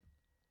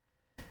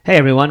Hey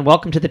everyone,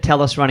 welcome to the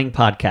Tell Us Running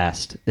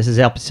podcast. This is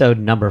episode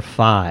number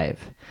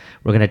 5.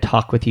 We're going to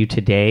talk with you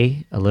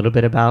today a little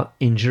bit about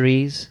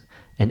injuries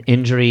and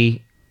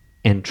injury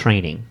and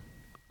training.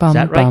 Is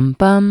that right?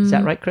 Is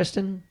that right,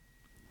 Kristen?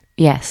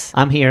 Yes.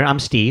 I'm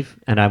Steve,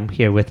 and I'm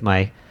here with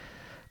my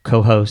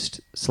co-host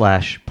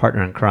 /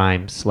 partner in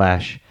crime /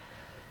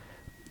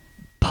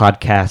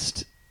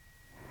 podcast.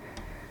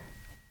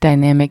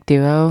 Dynamic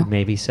duo.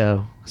 Maybe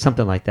so.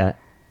 Something like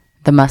that.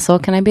 The muscle.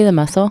 Can I be the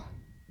muscle?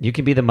 You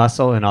can be the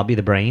muscle and I'll be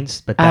the brains,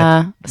 but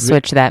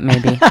switch that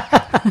maybe.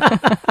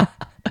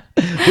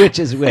 Which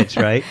is which,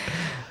 right?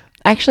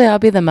 Actually, I'll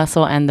be the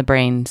muscle and the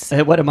brains.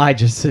 What am I,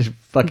 just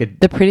fucking...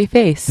 The pretty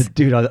face. The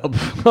dude on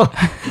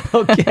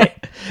okay.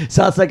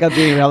 Sounds like I'm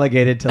being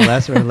relegated to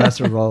lesser and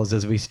lesser roles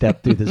as we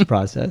step through this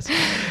process.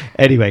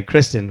 Anyway,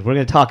 Kristen, we're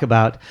going to talk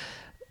about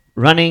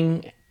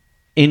running,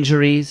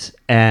 injuries,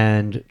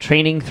 and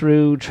training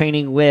through,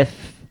 training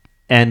with,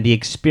 and the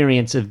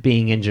experience of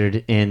being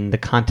injured in the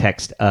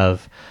context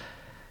of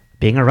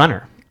being a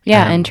runner.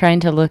 Yeah, and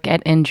trying to look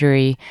at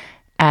injury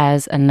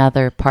as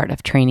another part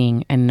of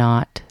training and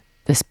not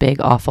this big,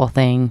 awful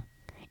thing,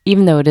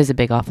 even though it is a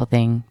big, awful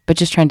thing, but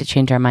just trying to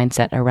change our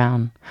mindset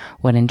around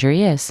what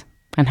injury is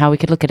and how we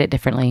could look at it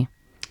differently.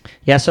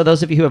 Yeah, so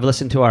those of you who have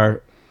listened to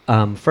our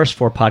first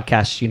 4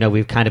 podcasts, you know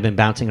we've kind of been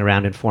bouncing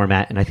around in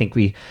format, and I think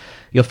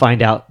you'll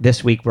find out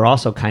this week we're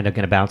also kind of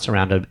going to bounce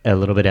around a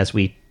little bit as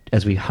we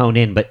hone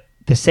in, but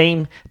the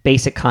same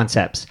basic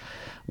concepts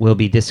will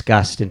be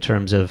discussed in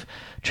terms of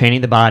training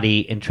the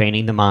body and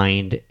training the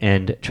mind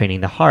and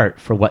training the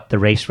heart for what the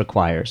race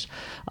requires.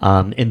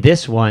 In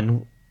this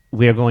one,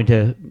 we're going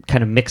to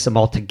kind of mix them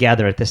all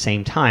together at the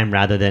same time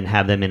rather than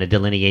have them in a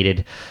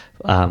delineated,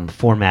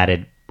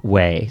 formatted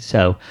way.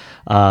 So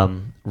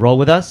roll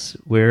with us.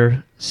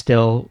 We're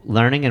still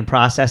learning and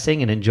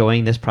processing and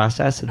enjoying this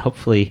process, and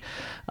hopefully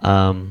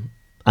I'm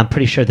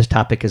pretty sure this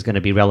topic is going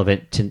to be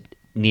relevant to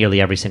nearly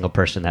every single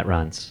person that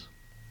runs.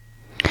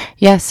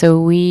 Yeah,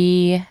 so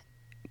we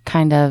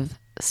kind of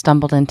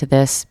stumbled into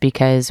this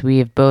because we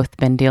have both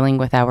been dealing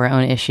with our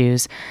own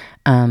issues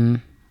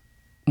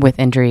with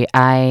injury.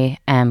 I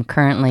am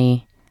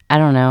currently,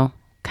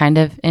 kind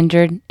of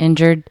injured.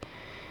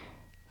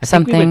 I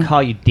think we would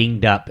call you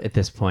dinged up at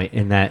this point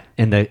in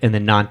the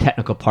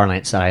non-technical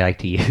parlance that I like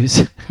to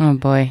use. Oh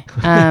boy.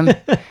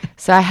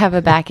 So I have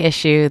a back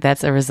issue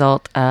that's a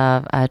result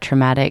of a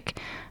traumatic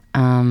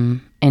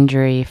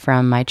injury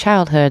from my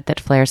childhood that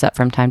flares up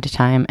from time to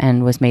time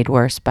and was made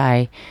worse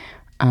by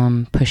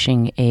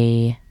pushing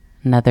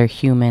another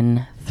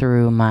human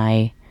through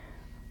my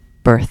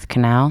birth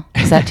canal.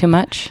 Is that too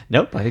much?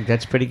 Nope, I think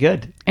that's pretty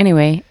good.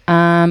 Anyway,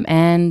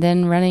 and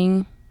then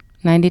running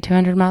 90 to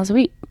 100 miles a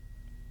week.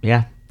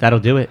 Yeah, that'll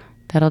do it.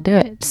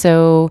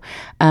 So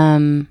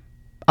a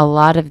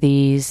lot of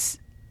the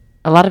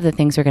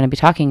things we're going to be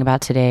talking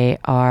about today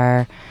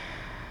are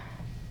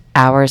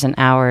hours and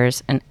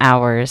hours and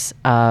hours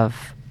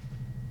of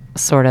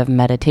sort of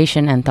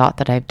meditation and thought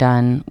that I've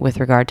done with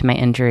regard to my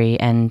injury,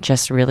 and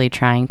just really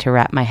trying to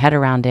wrap my head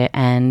around it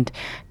and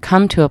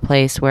come to a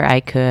place where I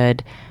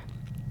could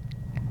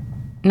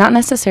not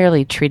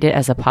necessarily treat it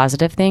as a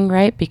positive thing,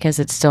 right? Because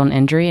it's still an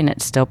injury and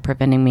it's still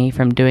preventing me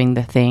from doing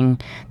the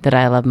thing that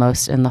I love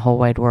most in the whole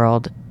wide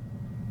world,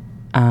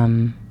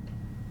 the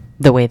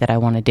way that I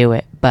want to do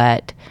it.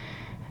 But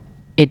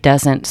it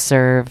doesn't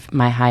serve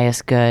my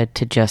highest good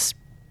to just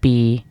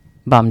be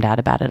bummed out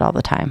about it all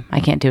the time.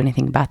 I can't do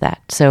anything about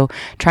that. So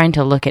trying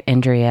to look at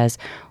injury as,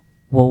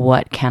 well,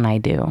 what can I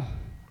do?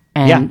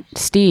 And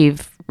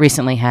Steve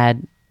recently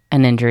had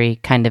an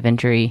injury,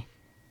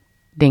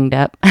 dinged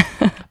up.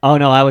 Oh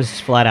no, I was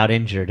flat out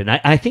injured. And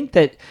I think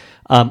that,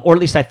 or at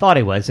least I thought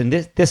I was, and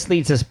this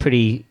leads us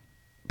pretty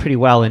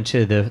well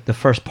into the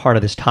first part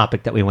of this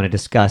topic that we want to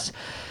discuss.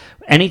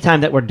 Anytime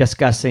that we're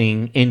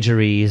discussing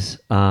injuries,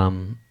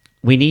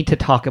 we need to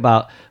talk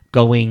about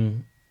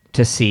going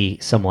to see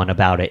someone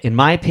about it. In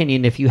my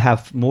opinion, if you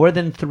have more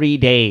than 3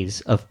 days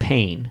of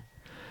pain,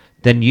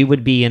 then you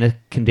would be in a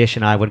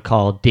condition I would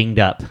call dinged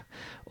up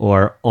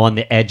or on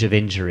the edge of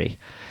injury.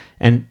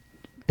 And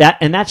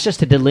that's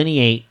just to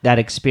delineate that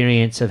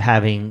experience of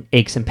having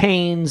aches and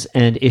pains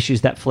and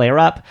issues that flare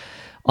up.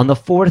 On the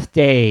 4th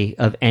day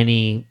of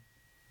any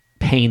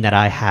pain that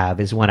I have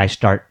is when I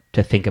start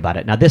to think about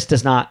it. Now,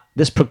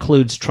 this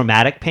precludes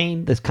traumatic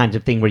pain, this kind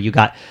of thing where you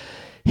got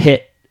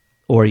hit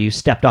or you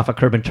stepped off a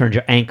curb and turned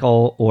your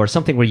ankle, or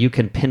something where you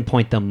can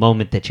pinpoint the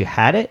moment that you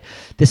had it.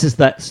 This is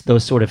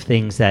those sort of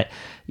things that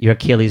your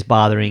Achilles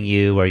bothering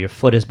you, or your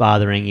foot is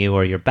bothering you,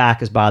 or your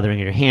back is bothering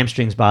you, your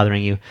hamstrings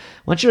bothering you.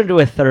 Once you're into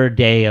a 3rd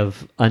day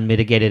of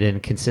unmitigated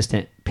and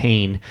consistent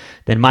pain,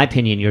 then in my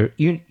opinion,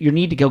 you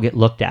need to go get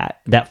looked at.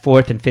 That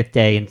 4th and 5th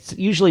day, and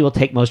usually will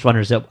take most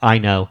runners that I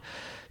know,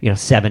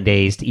 7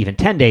 days to even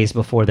 10 days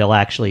before they'll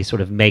actually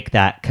sort of make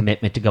that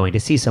commitment to going to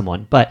see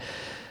someone. But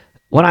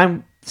what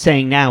I'm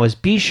saying now is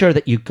be sure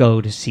that you go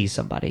to see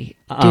somebody.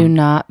 Do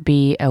not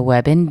be a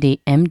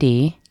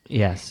WebMD.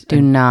 Yes.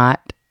 Do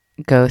not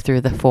go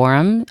through the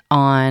forum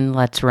on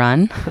Let's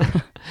Run.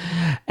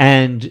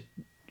 And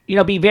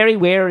be very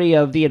wary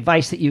of the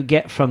advice that you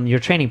get from your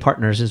training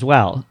partners as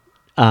well.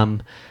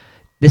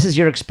 This is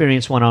your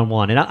experience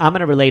one-on-one. And I'm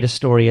going to relate a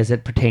story as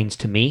it pertains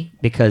to me,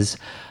 because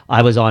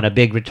I was on a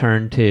big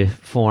return to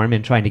form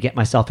and trying to get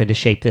myself into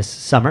shape this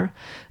summer,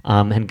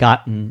 and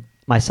gotten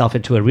myself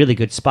into a really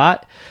good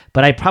spot.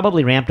 But I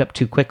probably ramped up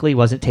too quickly,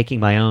 wasn't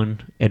taking my own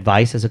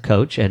advice as a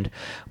coach, and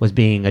was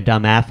being a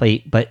dumb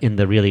athlete, but in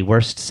the really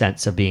worst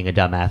sense of being a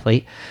dumb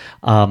athlete.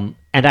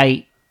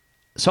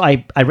 So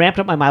I ramped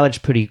up my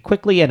mileage pretty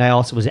quickly, and I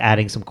also was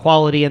adding some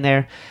quality in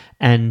there,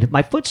 and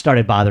my foot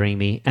started bothering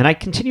me, and I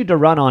continued to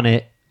run on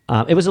it.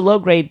 It was a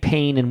low-grade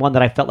pain, and one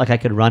that I felt like I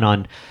could run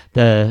on.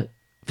 The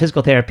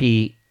physical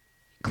therapy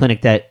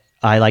clinic that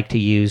I like to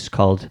use,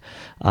 called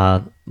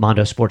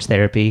Mondo Sports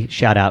Therapy.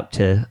 Shout out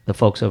to the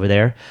folks over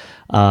there.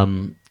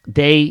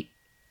 They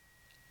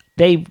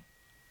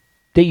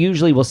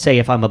usually will say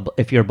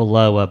if you're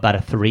below about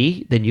a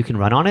 3, then you can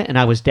run on it. And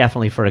I was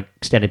definitely, for an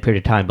extended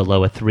period of time,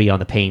 below a 3 on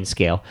the pain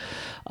scale.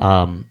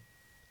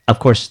 Of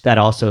course, that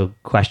also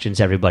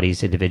questions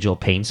everybody's individual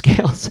pain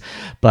scales,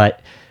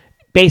 but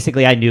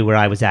basically I knew where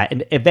I was at.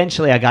 And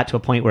eventually I got to a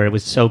point where it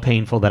was so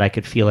painful that I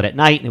could feel it at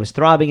night, and it was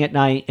throbbing at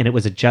night, and it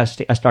was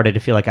adjusting. I started to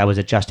feel like I was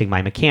adjusting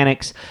my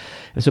mechanics.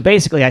 And so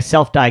basically I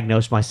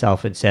self-diagnosed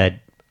myself and said,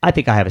 I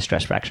think I have a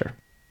stress fracture.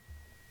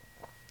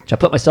 So I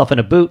put myself in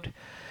a boot,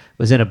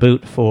 was in a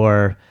boot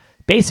for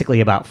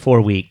basically about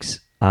 4 weeks.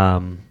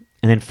 And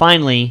then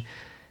finally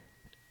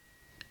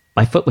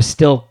my foot was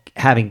still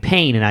having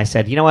pain, and I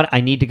said, you know what, I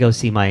need to go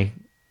see my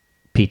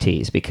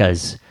PTs,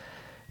 because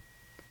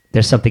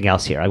there's something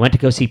else here. I went to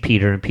go see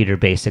Peter, and Peter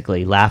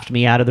basically laughed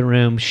me out of the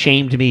room,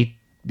 shamed me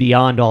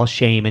beyond all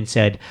shame, and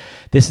said,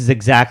 this is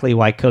exactly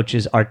why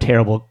coaches are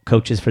terrible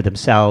coaches for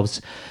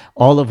themselves,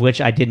 all of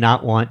which I did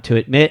not want to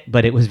admit,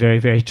 but it was very,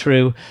 very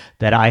true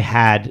that I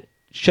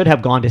should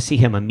have gone to see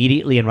him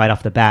immediately and right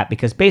off the bat,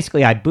 because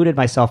basically I booted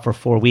myself for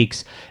 4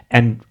 weeks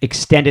and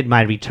extended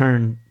my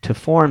return to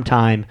form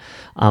time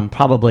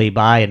probably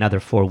by another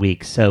 4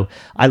 weeks. So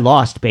I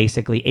lost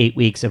basically 8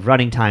 weeks of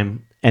running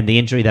time, and the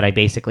injury that I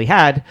basically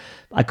had,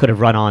 I could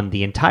have run on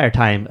the entire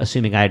time,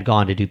 assuming I had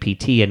gone to do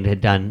PT and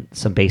had done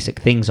some basic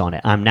things on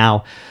it. I'm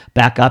now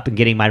back up and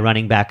getting my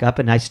running back up,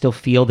 and I still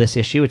feel this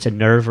issue. It's a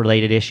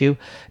nerve-related issue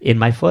in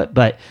my foot,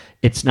 but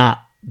it's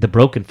not the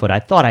broken foot I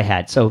thought I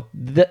had. So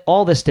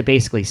all this to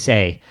basically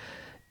say,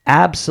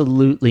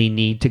 absolutely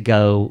need to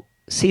go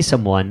see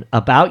someone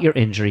about your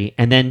injury,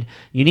 and then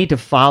you need to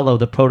follow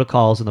the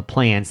protocols and the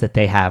plans that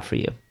they have for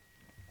you.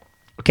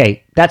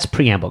 Okay, that's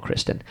preamble,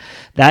 Kristen.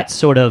 That's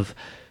sort of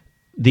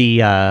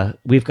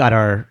we've got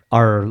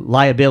our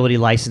liability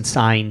license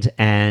signed,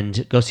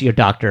 and go see your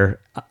doctor.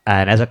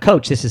 And as a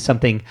coach, this is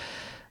something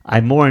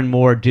I more and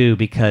more do,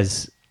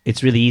 because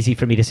it's really easy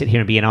for me to sit here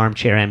and be an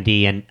armchair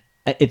MD, and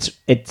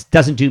it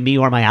doesn't do me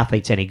or my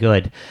athletes any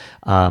good.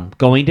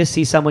 Going to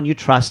see someone you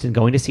trust, and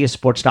going to see a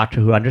sports doctor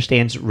who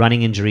understands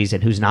running injuries,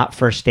 and whose not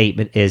first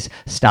statement is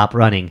stop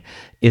running,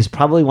 is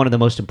probably one of the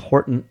most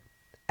important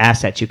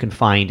assets you can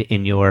find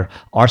in your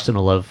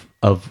arsenal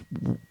of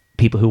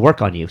people who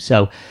work on you.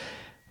 So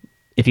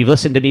if you've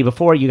listened to me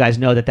before, you guys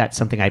know that that's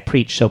something I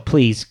preach. So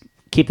please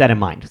keep that in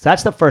mind. So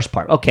that's the first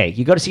part. Okay,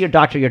 you go to see your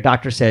doctor. Your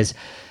doctor says,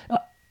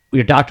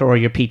 your doctor or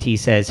your PT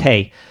says,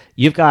 hey,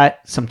 you've got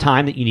some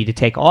time that you need to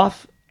take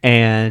off,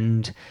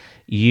 and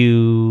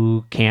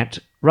you can't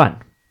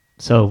run.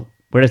 So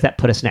where does that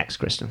put us next,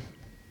 Kristen?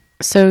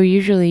 So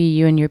usually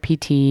you and your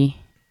PT,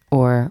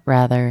 or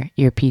rather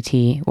your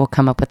PT, will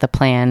come up with a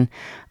plan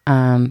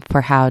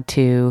for how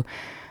to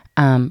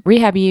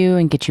rehab you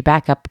and get you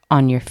back up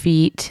on your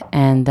feet,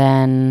 and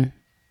then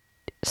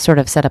sort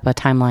of set up a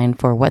timeline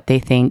for what they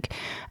think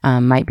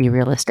might be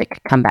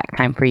realistic comeback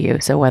time for you.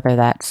 So whether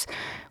that's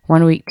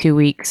 1 week, 2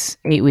 weeks,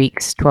 8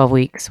 weeks, 12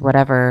 weeks,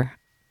 whatever.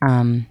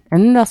 And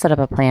then they'll set up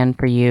a plan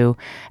for you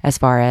as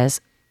far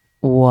as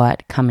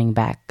what coming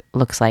back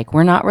looks like.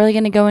 We're not really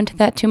going to go into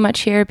that too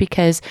much here,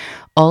 because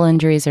all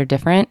injuries are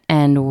different,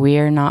 and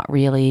we're not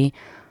really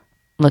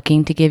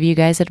looking to give you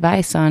guys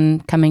advice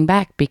on coming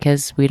back,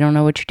 because we don't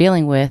know what you're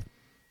dealing with.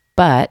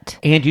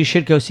 And you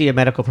should go see a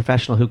medical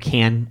professional who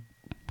can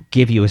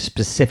give you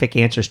specific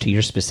answers to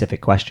your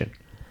specific question.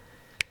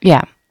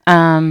 Yeah.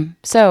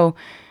 So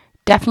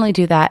definitely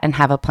do that and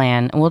have a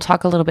plan. And we'll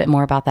talk a little bit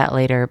more about that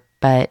later,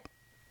 but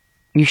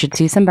you should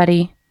see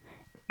somebody,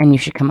 and you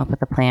should come up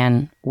with a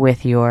plan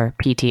with your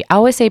PT. I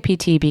always say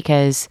PT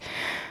because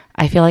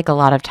I feel like a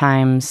lot of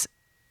times,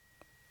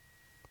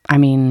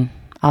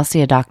 I'll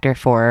see a doctor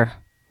for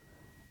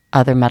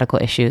other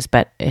medical issues,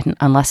 but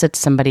unless it's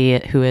somebody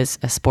who is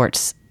a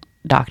sports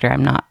doctor,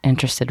 I'm not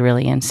interested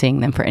really in seeing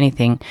them for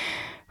anything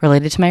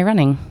related to my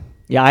running.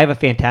 Yeah, I have a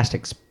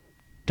fantastic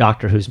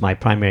doctor who's my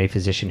primary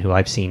physician, who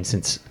I've seen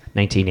since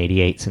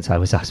 1988, since I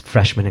was a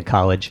freshman in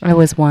college. I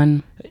was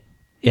one.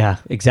 Yeah,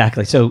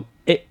 exactly. So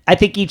I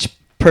think each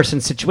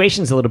person's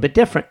situation is a little bit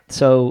different,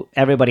 so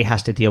everybody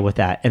has to deal with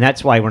that, and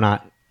that's why we're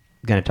not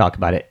going to talk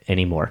about it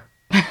anymore.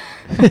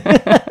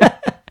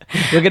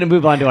 We're going to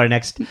move on to our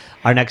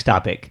next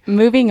topic.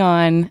 Moving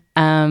on,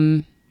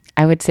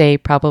 I would say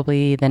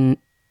probably the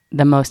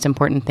the most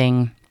important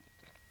thing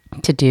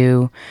to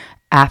do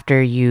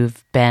after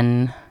you've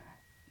been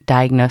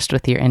diagnosed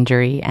with your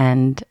injury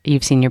and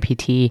you've seen your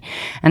PT.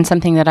 And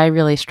something that I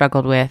really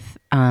struggled with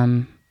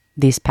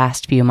these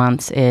past few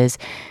months is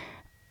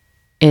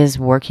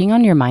working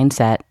on your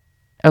mindset.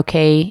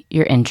 Okay,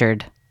 you're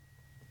injured.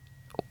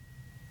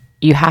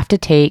 You have to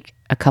take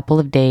a couple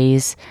of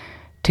days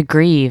to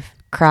grieve,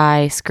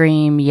 cry,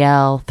 scream,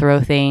 yell,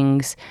 throw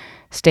things,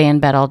 stay in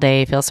bed all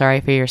day, feel sorry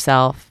for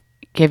yourself.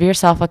 Give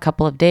yourself a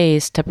couple of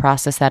days to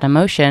process that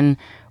emotion,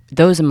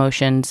 those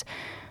emotions.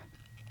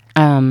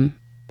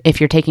 If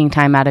you're taking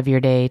time out of your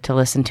day to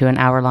listen to an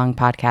hour-long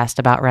podcast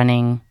about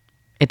running,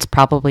 it's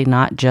probably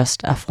not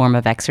just a form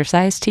of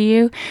exercise to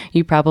you.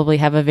 You probably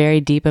have a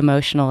very deep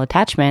emotional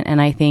attachment. And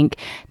I think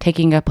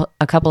taking up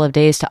a couple of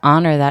days to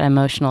honor that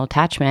emotional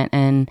attachment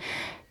and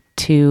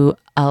to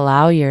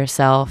allow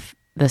yourself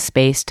the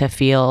space to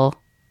feel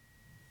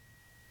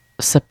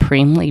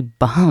supremely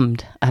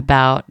bummed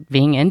about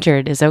being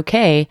injured is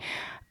okay.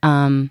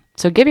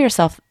 So give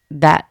yourself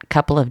that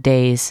couple of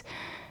days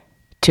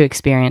to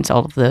experience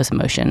all of those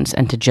emotions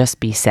and to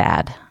just be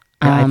sad.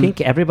 Yeah, I think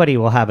everybody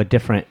will have a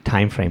different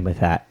time frame with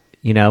that,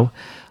 you know?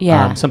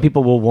 Yeah. Some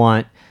people will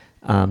want,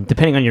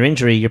 depending on your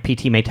injury, your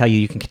PT may tell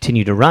you can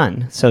continue to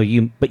run.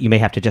 But you may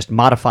have to just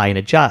modify and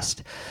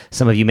adjust.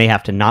 Some of you may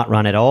have to not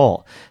run at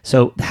all.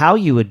 So how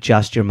you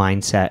adjust your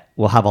mindset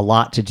will have a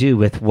lot to do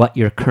with what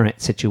your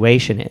current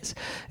situation is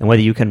and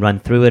whether you can run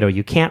through it or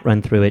you can't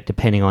run through it,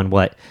 depending on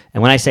what.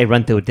 And when I say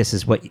run through it, this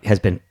is what has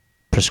been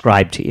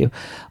prescribed to you.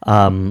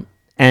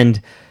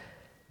 And,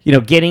 you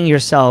know, getting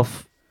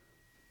yourself.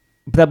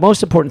 The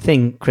most important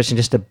thing, Christian,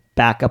 just to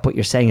back up what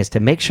you're saying, is to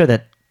make sure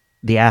that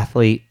the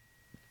athlete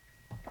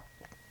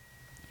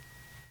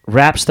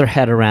wraps their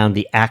head around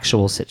the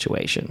actual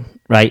situation,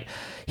 right?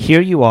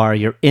 Here you are,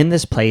 you're in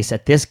this place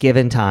at this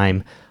given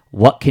time.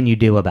 What can you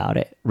do about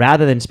it?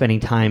 Rather than spending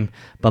time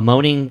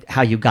bemoaning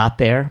how you got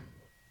there,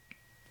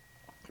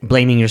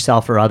 blaming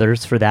yourself or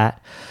others for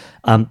that.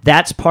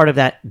 That's part of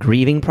that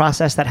grieving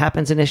process that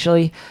happens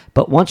initially.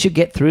 But once you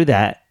get through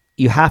that,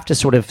 you have to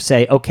sort of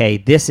say, okay,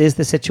 this is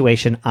the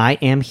situation. I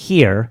am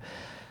here.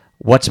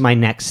 What's my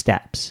next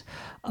steps?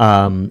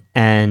 And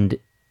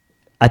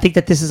I think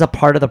that this is a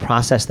part of the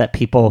process that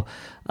people,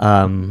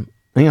 I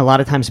think a lot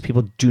of times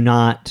people do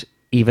not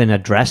even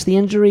address the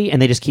injury and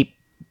they just keep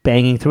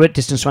banging through it.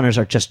 Distance runners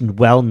are just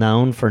well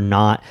known for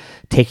not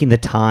taking the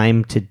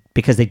time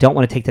because they don't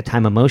want to take the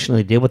time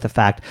emotionally to deal with the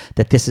fact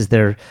that this is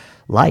their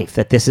life,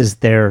 that this is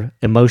their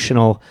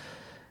emotional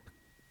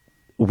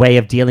way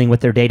of dealing with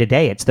their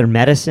day-to-day. It's their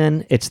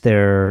medicine, it's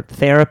their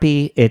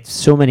therapy, it's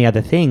so many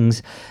other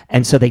things.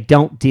 And so they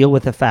don't deal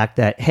with the fact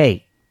that,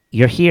 hey,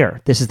 you're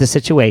here. This is the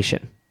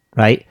situation,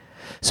 right?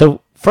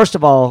 So first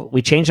of all,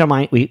 we change our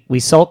mind. We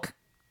sulk,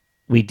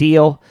 we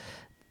deal.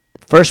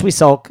 First we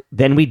sulk,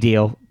 then we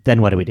deal. Then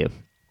what do we do?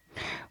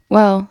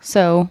 Well,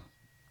 so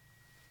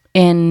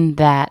in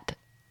that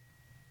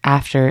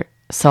after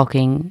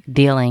sulking,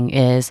 dealing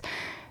is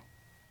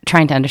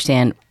trying to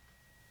understand,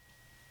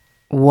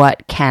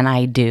 what can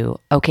I do?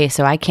 Okay,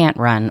 so I can't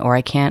run, or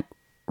I can't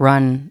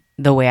run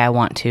the way I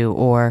want to,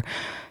 or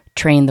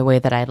train the way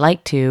that I'd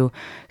like to.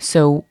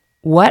 So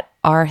what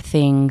are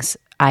things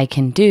I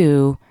can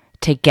do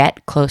to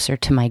get closer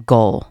to my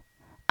goal?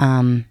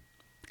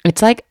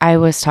 It's like I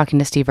was talking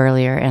to Steve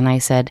earlier, and I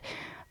said,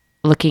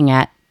 looking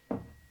at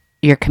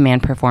your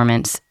command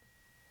performance,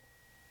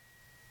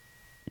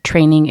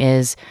 training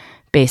is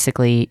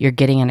basically you're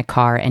getting in a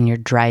car and you're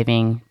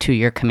driving to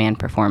your command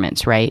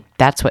performance, right?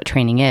 That's what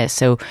training is.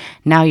 So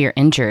now you're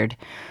injured.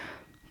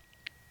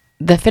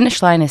 The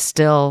finish line is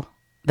still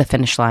the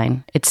finish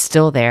line. It's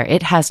still there.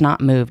 It has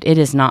not moved. It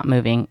is not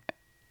moving.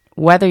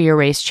 Whether your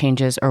race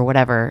changes or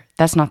whatever,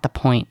 that's not the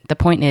point. The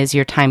point is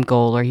your time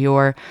goal or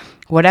your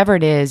whatever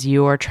it is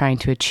you're trying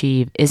to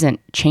achieve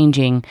isn't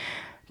changing,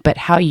 but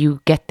how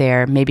you get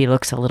there maybe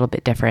looks a little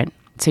bit different.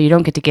 So you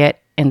don't get to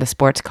get in the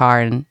sports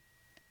car and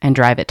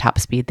drive at top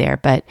speed there,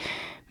 but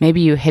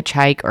maybe you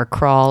hitchhike or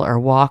crawl or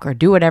walk or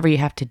do whatever you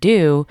have to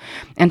do.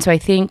 And so I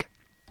think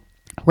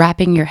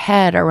wrapping your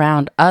head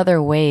around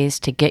other ways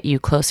to get you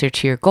closer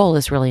to your goal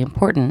is really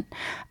important.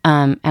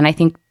 And I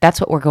think that's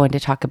what we're going to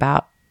talk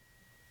about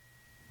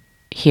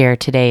here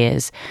today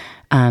is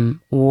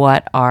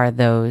what are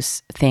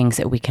those things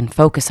that we can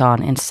focus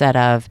on instead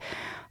of,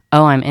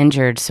 oh, I'm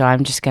injured, so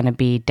I'm just going to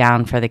be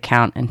down for the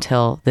count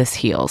until this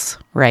heals,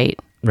 right?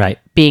 Right.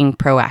 Being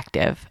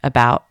proactive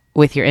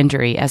with your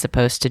injury as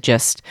opposed to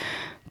just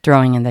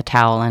throwing in the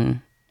towel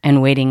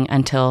and waiting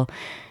until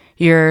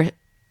you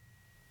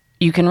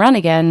can run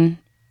again.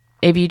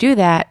 If you do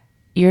that,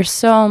 you're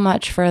so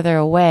much further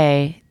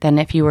away than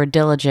if you were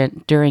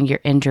diligent during your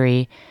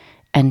injury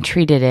and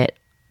treated it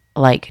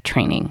like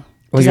training.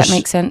 Does that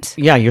make sense?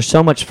 Yeah, you're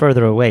so much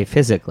further away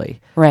physically,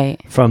 right,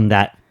 from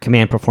that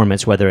command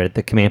performance, whether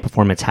the command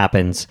performance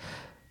happens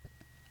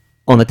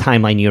on the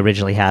timeline you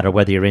originally had or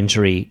whether your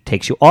injury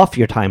takes you off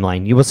your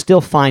timeline. You will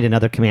still find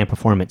another command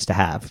performance to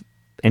have.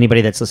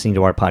 Anybody that's listening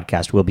to our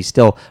podcast will be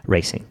still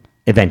racing.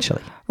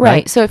 eventually.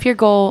 Right. So if your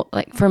goal,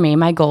 like for me,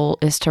 my goal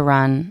is to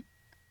run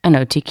an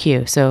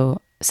OTQ,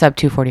 so sub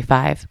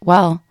 245.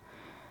 Well,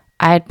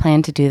 I had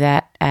planned to do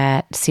that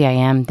at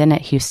CIM, then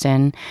at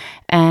Houston,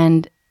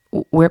 and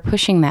we're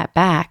pushing that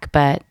back,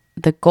 but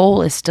the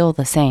goal is still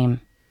the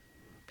same.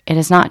 It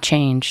has not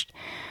changed.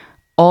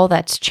 All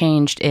that's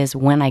changed is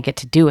when I get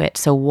to do it.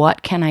 So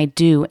what can I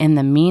do in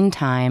the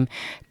meantime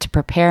to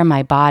prepare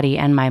my body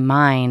and my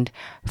mind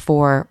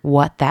for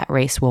what that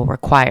race will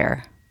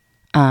require?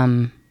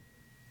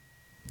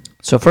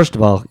 So first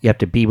of all, you have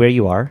to be where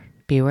you are.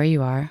 Be where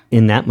you are.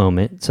 In that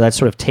moment. So that's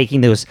sort of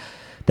taking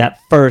that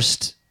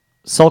first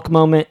sulk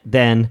moment,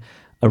 then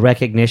a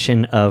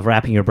recognition of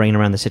wrapping your brain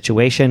around the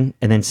situation,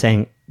 and then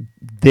saying,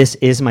 this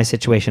is my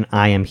situation.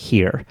 I am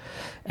here,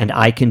 and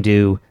I can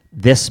do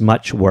this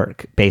much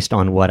work based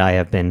on what I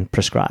have been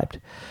prescribed.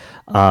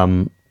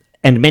 And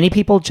many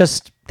people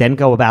just then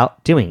go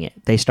about doing it.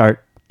 They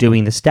start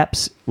doing the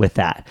steps with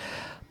that.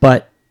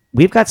 But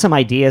we've got some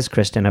ideas,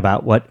 Kristen,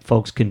 about what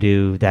folks can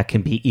do that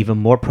can be even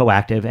more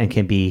proactive and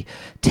can be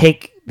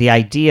take the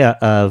idea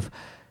of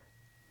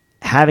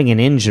having an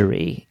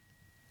injury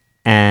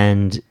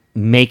and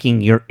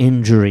making your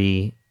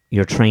injury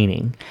your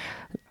training,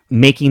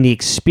 making the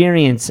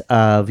experience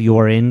of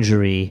your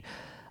injury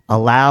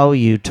allow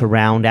you to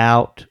round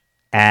out,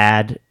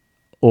 add,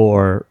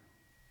 or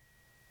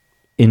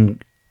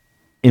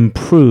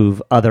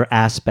improve other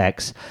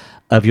aspects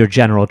of your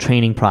general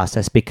training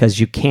process, because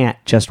you can't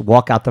just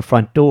walk out the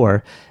front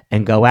door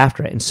and go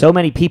after it. And so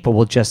many people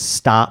will just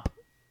stop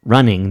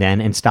running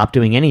then and stop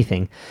doing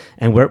anything.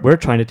 And we're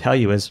trying to tell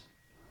you is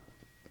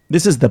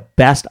this is the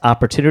best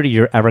opportunity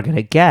you're ever going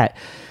to get,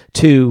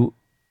 to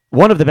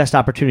one of the best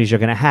opportunities you're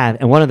going to have,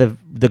 and one of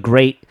the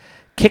great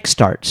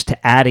kickstarts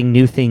to adding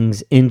new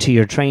things into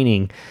your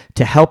training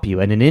to help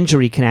you. And an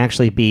injury can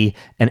actually be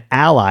an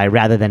ally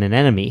rather than an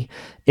enemy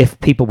if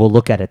people will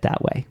look at it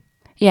that way.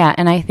 Yeah,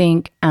 and I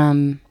think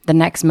the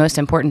next most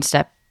important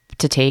step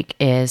to take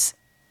is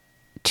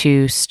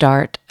to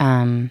start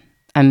a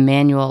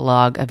manual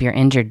log of your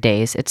injured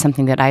days. It's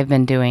something that I've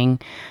been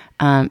doing.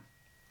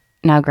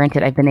 Now,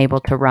 granted, I've been able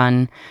to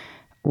run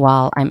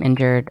while I'm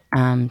injured,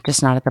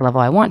 just not at the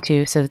level I want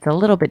to, so it's a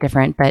little bit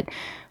different. But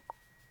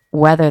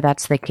whether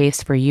that's the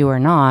case for you or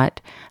not,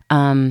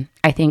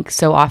 I think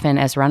so often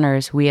as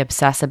runners, we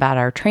obsess about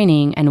our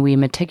training and we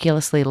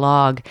meticulously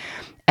log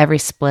every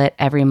split,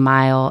 every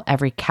mile,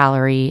 every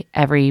calorie,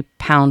 every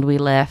pound we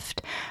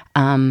lift.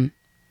 And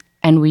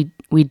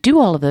we do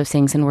all of those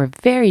things, and we're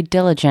very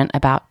diligent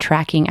about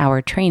tracking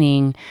our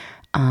training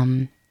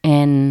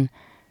in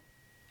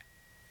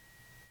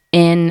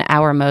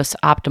our most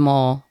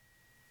optimal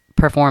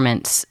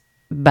performance.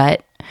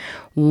 But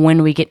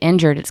when we get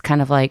injured, it's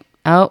kind of like,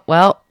 oh,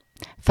 well,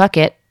 fuck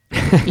it,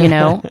 you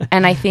know?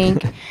 And I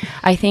think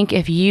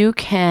if you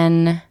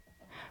can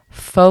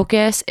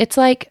focus, it's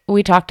like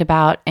we talked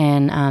about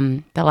in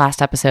the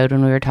last episode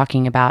when we were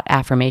talking about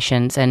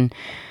affirmations, and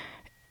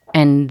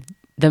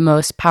the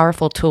most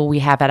powerful tool we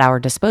have at our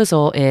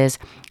disposal is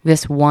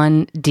this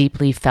one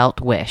deeply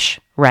felt wish,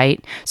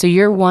 right? So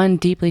your one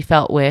deeply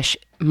felt wish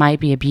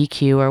might be a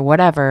BQ or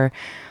whatever.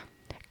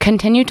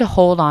 Continue to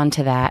hold on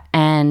to that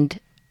and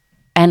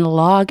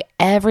log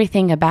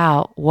everything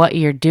about what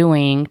you're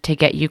doing to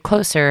get you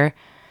closer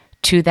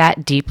to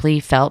that deeply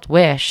felt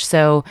wish.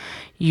 So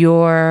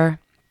you're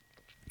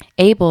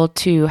able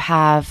to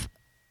have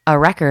a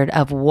record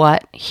of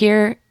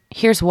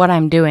here's what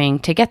I'm doing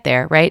to get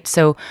there, right?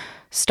 So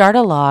start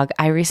a log.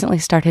 I recently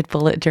started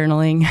bullet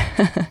journaling.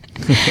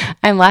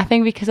 I'm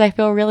laughing because I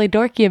feel really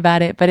dorky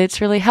about it, but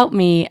it's really helped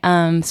me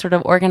sort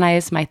of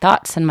organize my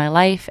thoughts and my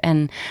life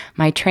and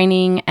my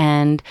training.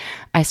 And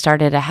I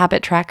started a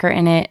habit tracker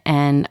in it,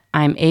 and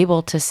I'm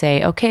able to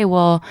say, okay,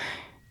 well,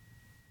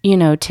 you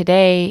know,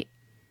 today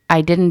I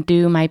didn't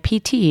do my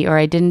PT, or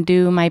I didn't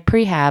do my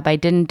prehab. I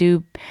didn't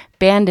do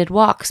banded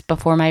walks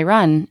before my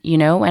run, you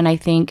know, and I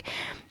think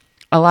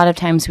a lot of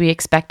times we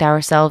expect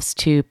ourselves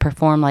to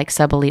perform like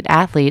sub-elite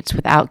athletes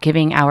without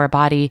giving our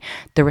body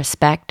the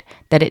respect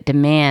that it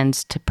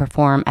demands to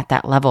perform at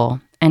that level.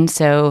 And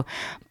so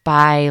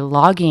by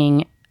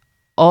logging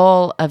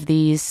all of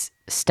these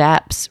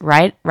steps,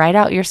 write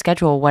out your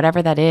schedule,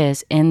 whatever that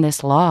is, in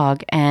this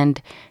log,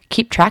 and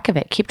keep track of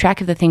it. Keep track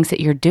of the things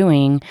that you're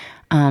doing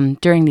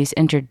during these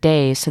injured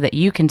days so that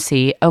you can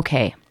see,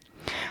 okay,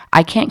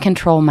 I can't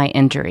control my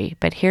injury,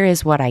 but here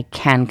is what I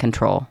can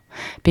control.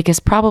 Because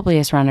probably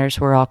as runners,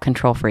 we're all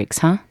control freaks,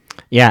 huh?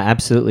 Yeah,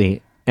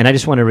 absolutely. And I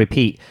just want to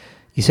repeat,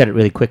 you said it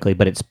really quickly,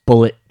 but it's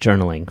bullet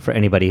journaling for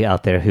anybody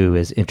out there who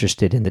is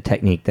interested in the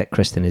technique that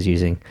Kristen is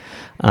using.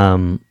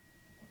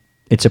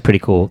 It's a pretty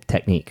cool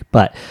technique.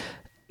 But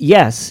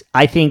yes,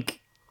 I think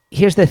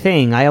here's the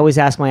thing. I always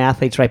ask my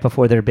athletes right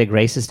before their big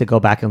races to go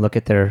back and look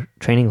at their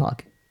training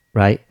log,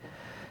 right?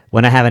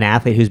 When I have an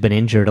athlete who's been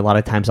injured, a lot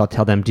of times I'll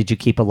tell them, did you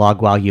keep a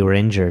log while you were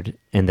injured?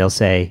 And they'll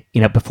say,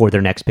 you know, before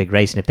their next big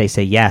race. And if they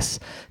say yes,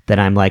 then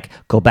I'm like,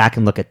 go back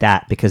and look at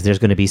that, because there's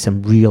going to be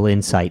some real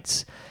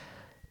insights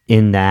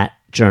in that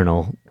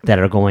journal that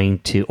are going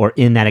to, or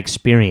in that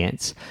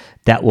experience,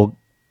 that will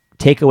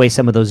take away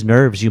some of those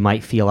nerves you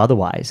might feel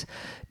otherwise.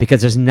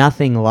 Because there's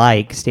nothing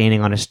like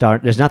standing on a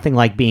start. There's nothing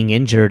like being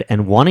injured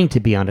and wanting to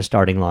be on a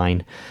starting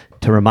line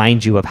to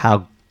remind you of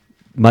how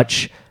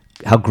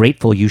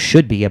grateful you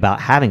should be about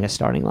having a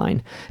starting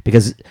line.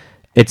 Because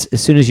it's as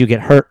soon as you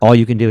get hurt, all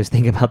you can do is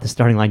think about the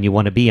starting line you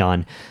want to be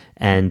on.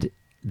 And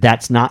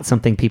that's not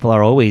something people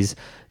are always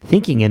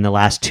thinking in the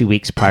last 2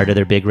 weeks prior to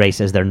their big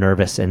race as they're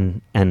nervous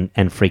and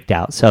freaked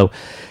out. So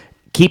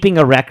keeping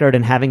a record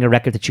and having a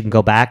record that you can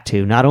go back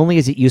to, not only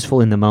is it useful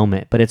in the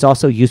moment, but it's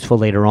also useful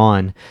later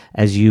on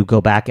as you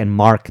go back and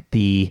mark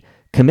the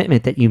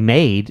commitment that you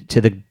made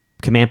to the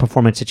command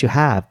performance that you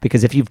have.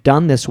 Because if you've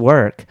done this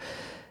work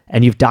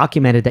and you've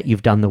documented that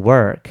you've done the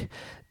work,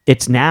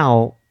 it's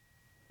now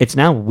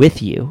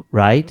with you,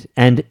 right?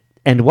 And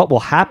what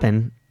will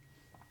happen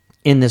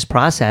in this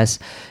process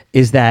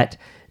is that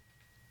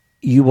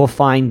you will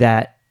find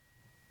that,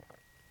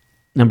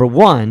 number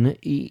one,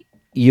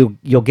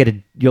 you'll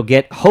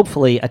get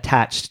hopefully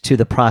attached to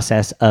the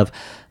process of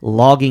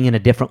logging in a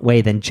different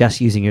way than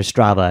just using your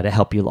Strava to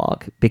help you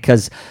log.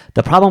 Because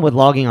the problem with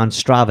logging on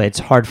Strava, it's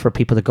hard for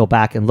people to go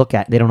back and look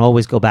at. They don't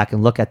always go back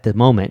and look at the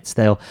moments.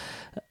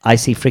 I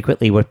see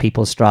frequently with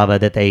people's Strava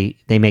that they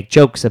make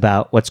jokes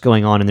about what's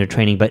going on in their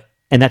training,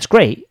 and that's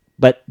great.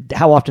 But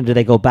how often do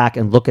they go back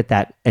and look at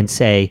that and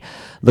say,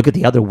 look at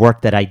the other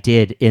work that I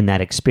did in that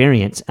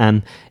experience?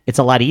 It's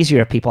a lot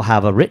easier if people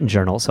have a written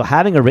journal. So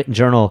having a written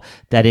journal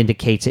that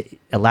indicates it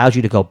allows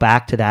you to go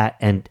back to that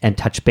and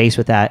touch base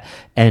with that.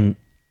 And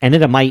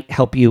it might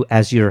help you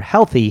as you're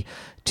healthy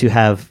to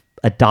have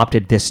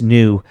adopted this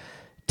new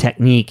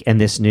technique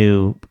and this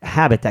new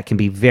habit that can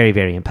be very,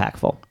 very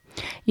impactful.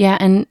 Yeah.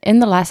 And in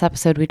the last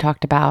episode, we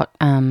talked about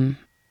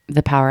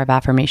the power of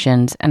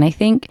affirmations. And I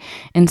think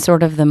in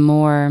sort of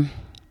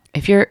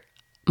if you're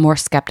more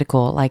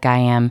skeptical like I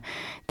am,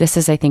 this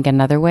is, I think,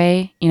 another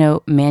way,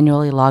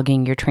 manually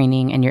logging your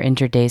training and your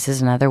injured days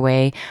is another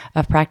way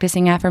of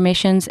practicing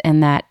affirmations,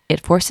 and that it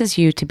forces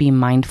you to be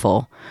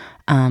mindful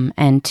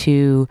and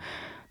to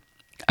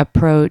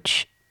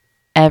approach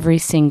every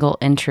single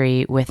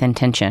entry with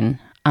intention.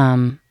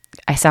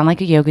 I sound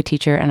like a yoga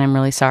teacher and I'm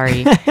really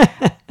sorry,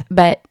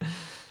 but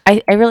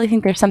I really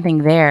think there's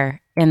something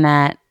there in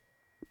that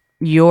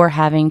you're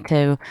having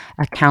to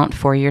account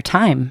for your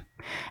time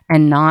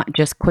and not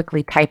just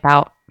quickly type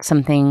out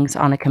some things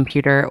on a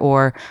computer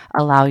or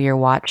allow your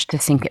watch to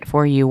sync it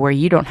for you, where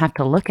you don't have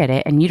to look at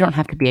it and you don't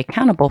have to be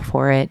accountable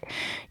for it.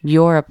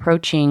 You're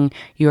approaching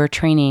your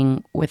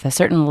training with a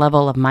certain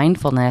level of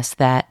mindfulness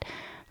that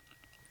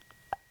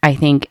I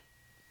think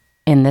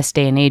in this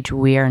day and age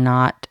we are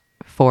not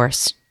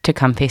forced to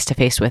come face to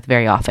face with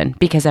very often,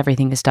 because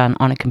everything is done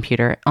on a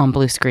computer on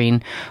blue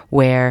screen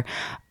where,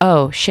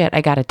 oh shit,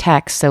 I got a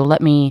text. So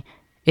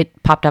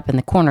it popped up in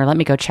the corner. Let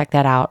me go check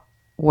that out,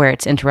 where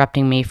it's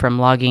interrupting me from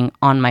logging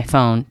on my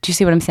phone. Do you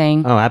see what I'm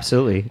saying? Oh,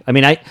 absolutely. I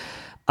mean,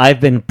 I've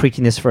been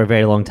preaching this for a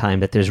very long time,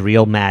 that there's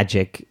real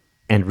magic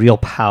and real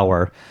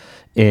power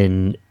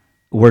in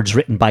words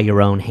written by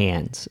your own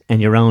hands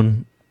and your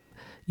own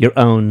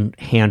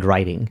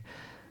handwriting.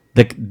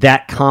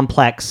 That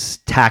complex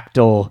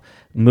tactile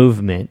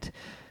movement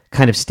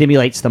kind of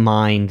stimulates the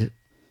mind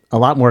a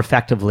lot more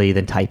effectively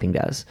than typing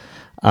does.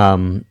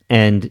 I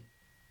think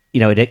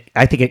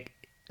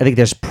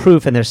there's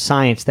proof and there's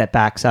science that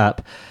backs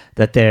up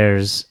that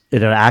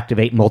it'll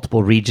activate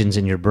multiple regions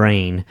in your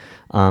brain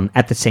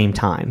at the same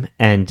time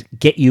and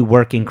get you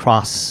working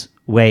cross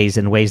ways,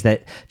 in ways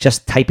that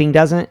just typing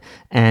doesn't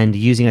and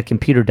using a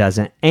computer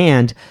doesn't.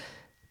 And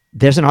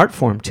there's an art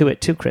form to it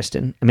too,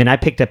 Kristen. I mean, I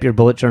picked up your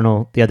bullet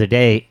journal the other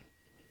day.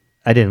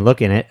 I didn't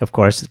look in it, of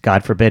course.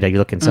 God forbid you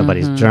look in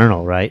somebody's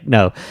journal, right?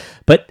 No,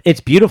 but it's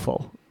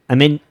beautiful. I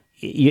mean,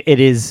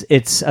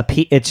 it's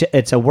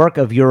a work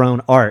of your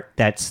own art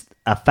that's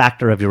a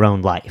factor of your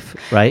own life,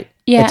 right?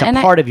 Yeah, it's a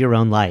part of your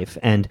own life,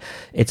 and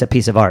it's a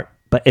piece of art.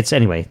 But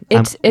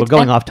we're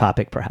going off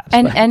topic, perhaps.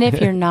 And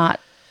if you're not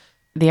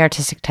the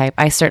artistic type,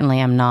 I certainly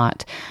am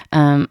not.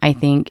 I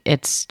think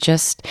it's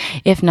just,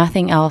 if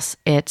nothing else,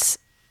 it's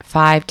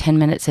 5-10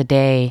 minutes a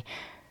day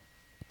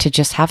to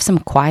just have some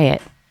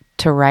quiet,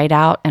 to write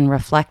out and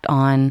reflect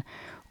on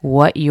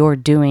what you're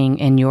doing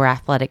in your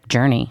athletic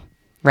journey,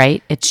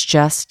 right? It's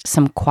just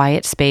some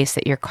quiet space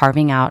that you're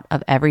carving out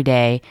of every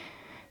day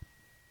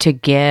to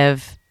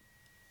give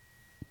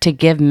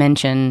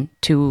mention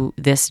to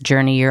this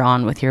journey you're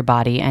on with your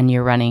body and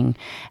your running.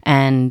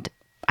 And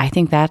I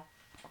think that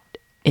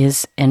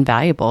is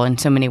invaluable in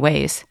so many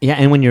ways. Yeah,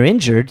 and when you're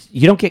injured,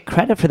 you don't get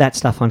credit for that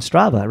stuff on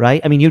Strava, right?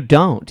 I mean, you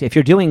don't. If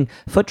you're doing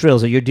foot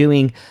drills or you're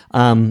doing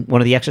one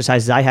of the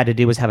exercises I had to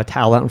do was have a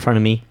towel out in front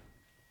of me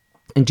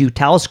and do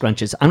towel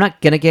scrunches. I'm not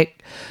going to get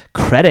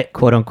credit,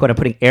 quote unquote. I'm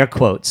putting air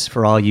quotes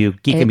for all you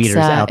geekometers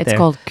out there. It's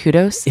called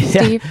kudos,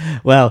 Steve. Yeah.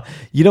 Well,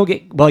 you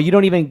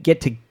don't even get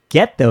to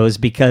get those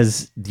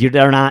because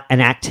they're not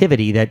an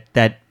activity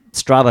that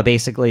Strava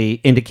basically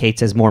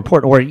indicates as more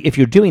important. Or if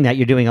you're doing that,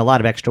 you're doing a lot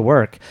of extra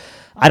work.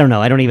 I don't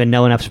know. I don't even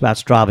know enough about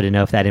Strava to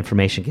know if that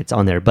information gets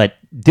on there. But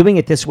doing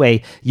it this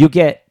way, you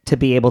get to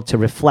be able to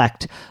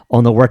reflect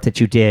on the work that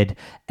you did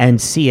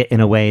and see it in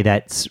a way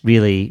that's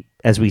really,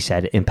 as we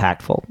said,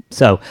 impactful.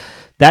 So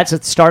that's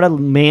it. Start a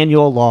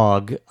manual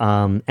log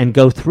and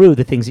go through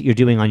the things that you're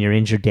doing on your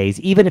injured days,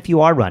 even if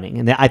you are running.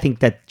 And I think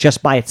that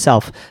just by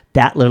itself,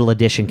 that little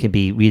addition can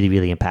be really,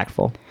 really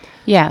impactful.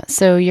 Yeah.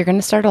 So you're going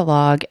to start a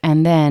log,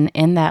 and then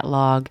in that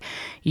log,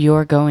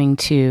 you're going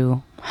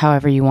to,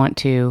 however you want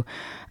to,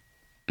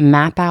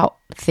 map out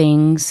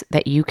things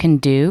that you can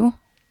do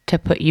to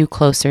put you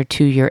closer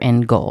to your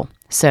end goal.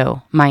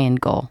 So my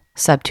end goal,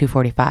 sub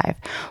 245.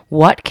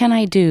 What can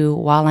I do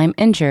while I'm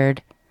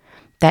injured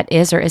that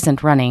is or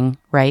isn't running,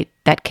 right?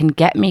 That can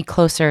get me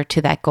closer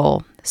to that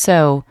goal.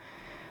 So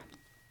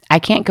I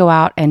can't go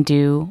out and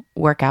do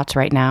workouts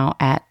right now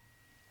at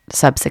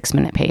sub 6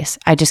 minute pace.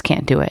 I just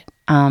can't do it.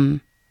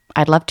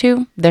 I'd love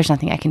to. There's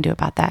nothing I can do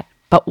about that.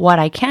 But what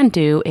I can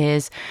do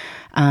is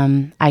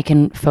I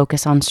can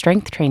focus on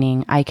strength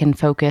training. I can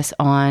focus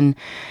on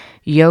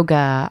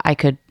yoga. I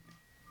could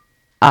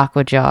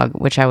aqua jog,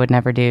 which I would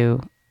never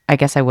do. I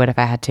guess I would if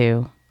I had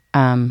to.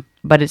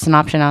 But it's an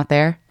option out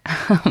there.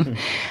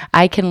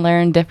 I can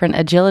learn different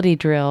agility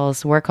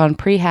drills, work on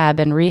prehab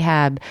and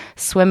rehab,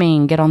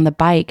 swimming, get on the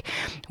bike.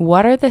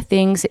 What are the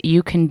things that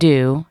you can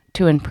do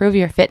to improve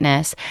your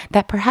fitness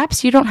that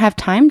perhaps you don't have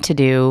time to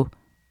do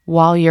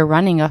while you're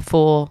running a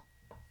full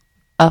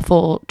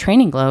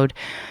training load?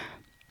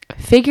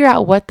 Figure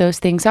out what those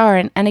things are.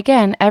 And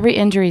again, every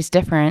injury is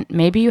different.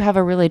 Maybe you have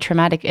a really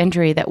traumatic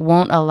injury that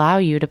won't allow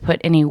you to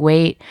put any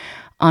weight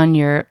on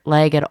your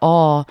leg at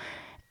all,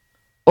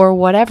 or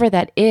whatever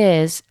that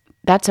is.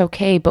 That's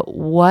okay. But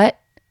what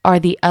are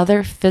the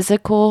other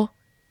physical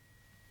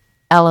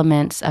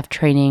elements of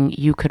training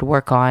you could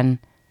work on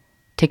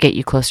to get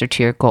you closer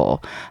to your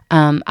goal?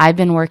 I've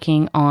been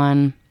working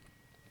on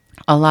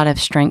a lot of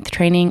strength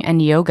training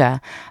and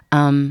yoga.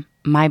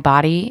 My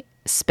body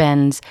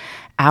spends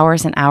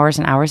hours and hours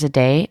and hours a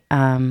day.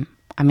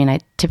 I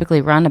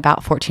typically run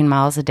about 14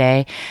 miles a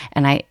day,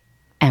 and I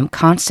am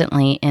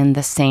constantly in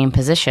the same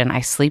position.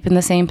 I sleep in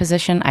the same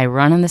position. I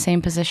run in the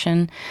same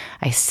position.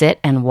 I sit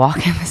and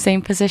walk in the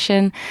same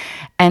position.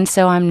 And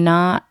so I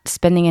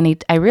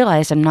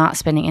realized I'm not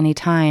spending any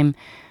time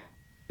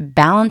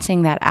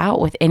balancing that out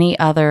with any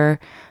other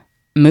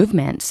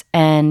movements.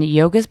 And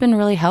yoga's been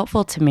really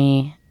helpful to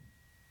me.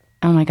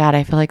 Oh my God,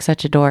 I feel like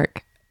such a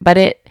dork.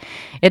 But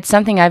it's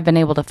something I've been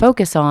able to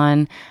focus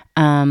on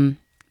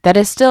that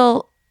is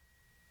still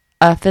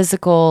a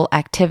physical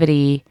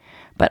activity,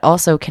 but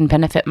also can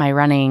benefit my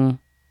running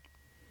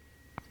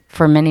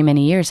for many,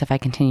 many years if I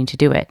continue to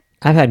do it.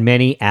 I've had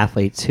many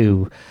athletes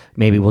who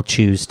maybe will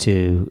choose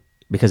to,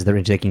 because they're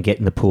injured, they can get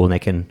in the pool and they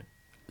can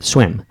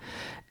swim.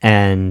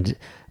 And,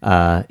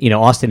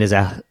 Austin is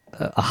a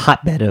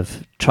hotbed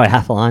of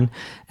triathlon.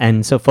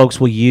 And so folks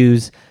will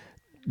use,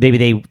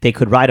 maybe they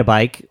could ride a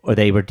bike, or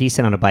they were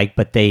decent on a bike,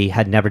 but they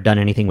had never done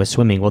anything with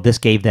swimming. Well, this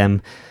gave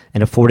them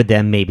and afforded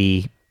them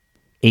maybe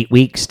 8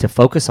 weeks to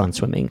focus on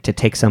swimming, to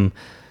take some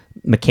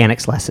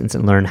mechanics lessons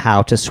and learn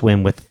how to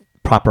swim with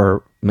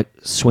proper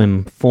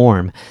swim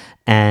form,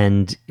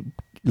 and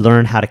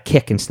learn how to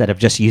kick instead of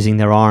just using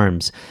their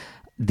arms.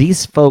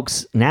 These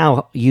folks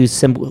now use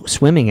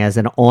swimming as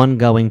an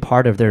ongoing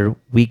part of their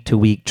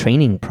week-to-week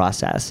training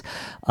process.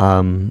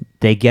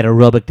 They get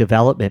aerobic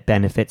development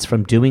benefits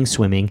from doing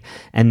swimming,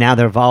 and now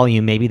their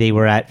volume, maybe they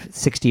were at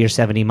 60 or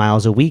 70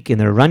 miles a week in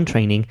their run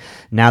training.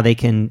 Now they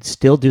can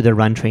still do their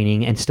run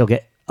training and still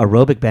get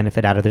aerobic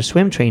benefit out of their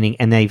swim training,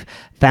 and they've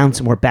found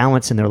some more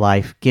balance in their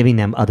life, giving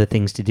them other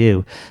things to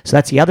do. So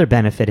that's the other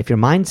benefit. If your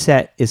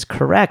mindset is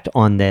correct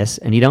on this,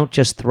 and you don't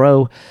just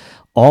throw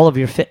all of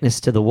your fitness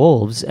to the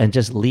wolves and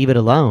just leave it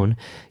alone,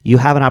 you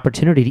have an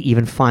opportunity to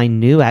even find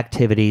new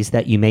activities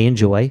that you may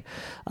enjoy.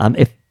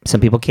 If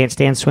some people can't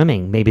stand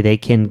swimming, maybe they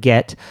can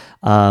get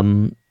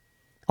on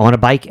a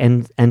bike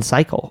and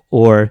cycle,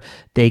 or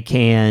they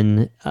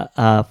can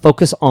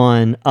focus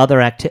on other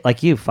activities,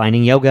 like you,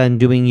 finding yoga and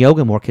doing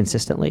yoga more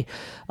consistently.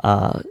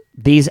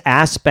 These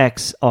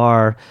aspects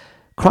are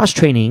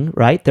cross-training,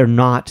 right? They're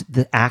not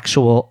the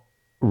actual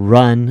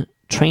run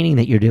training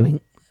that you're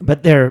doing,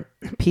 but they're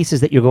pieces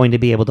that you're going to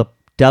be able to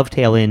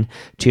dovetail in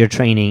to your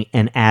training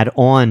and add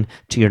on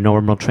to your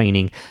normal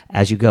training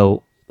as you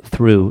go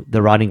through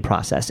the running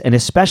process. And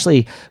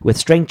especially with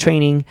strength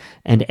training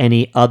and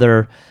any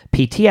other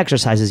PT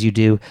exercises you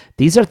do,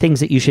 these are things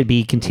that you should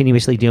be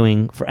continuously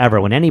doing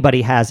forever. When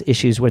anybody has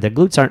issues where their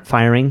glutes aren't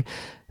firing,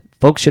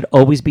 folks should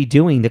always be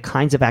doing the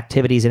kinds of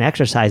activities and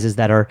exercises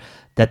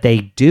that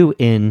they do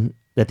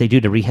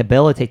to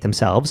rehabilitate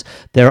themselves.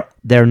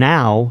 They're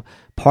now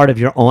part of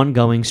your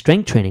ongoing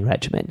strength training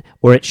regimen,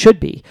 or it should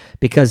be,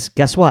 because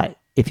guess what?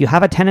 If you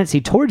have a tendency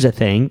towards a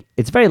thing,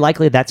 it's very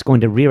likely that's going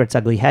to rear its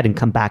ugly head and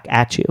come back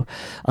at you.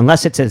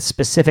 Unless it's a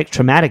specific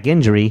traumatic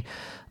injury,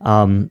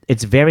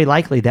 it's very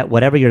likely that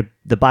whatever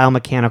the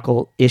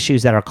biomechanical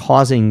issues that are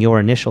causing your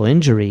initial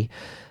injury,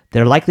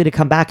 they're likely to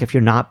come back if you're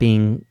not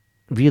being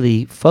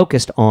really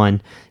focused on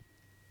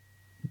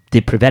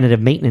the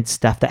preventative maintenance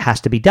stuff that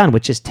has to be done,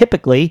 which is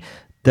typically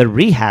the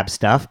rehab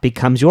stuff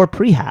becomes your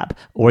prehab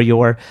or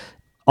your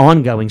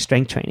ongoing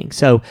strength training.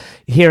 So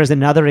here is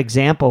another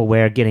example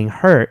where getting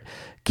hurt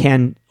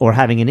can, or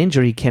having an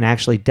injury can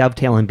actually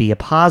dovetail and be a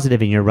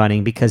positive in your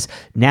running, because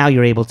now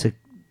you're able to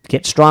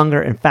get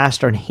stronger and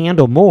faster and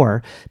handle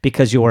more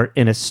because you're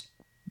in a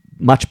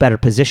much better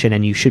position,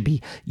 and you should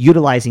be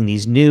utilizing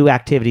these new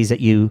activities that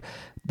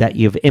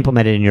you've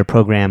implemented in your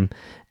program.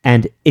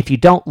 And if you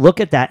don't look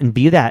at that and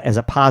view that as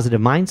a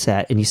positive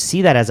mindset, and you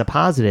see that as a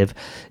positive,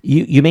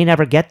 you may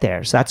never get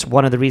there. So that's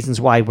one of the reasons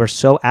why we're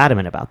so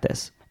adamant about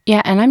this.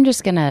 Yeah, and I'm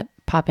just going to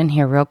pop in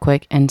here real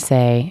quick and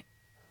say,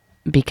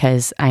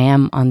 because I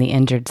am on the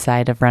injured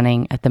side of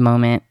running at the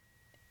moment,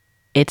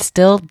 it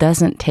still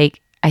doesn't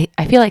take, I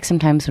feel like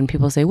sometimes when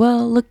people say,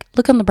 well, look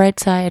on the bright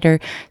side or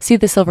see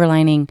the silver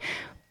lining,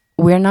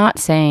 we're not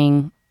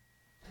saying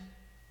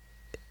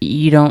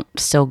you don't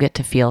still get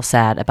to feel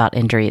sad about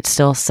injury. It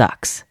still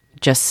sucks.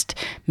 Just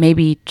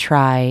maybe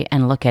try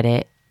and look at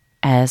it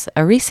as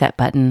a reset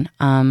button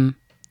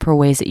for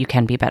ways that you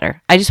can be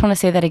better. I just want to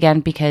say that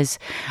again, because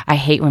I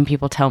hate when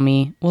people tell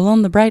me, well,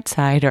 on the bright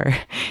side, or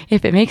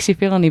if it makes you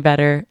feel any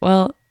better.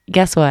 Well,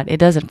 guess what? It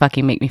doesn't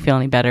fucking make me feel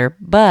any better,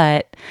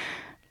 but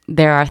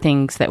there are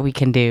things that we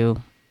can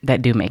do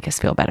that do make us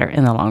feel better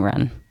in the long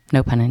run.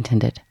 No pun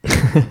intended.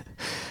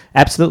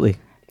 Absolutely.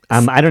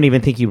 I don't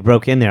even think you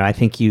broke in there. I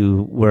think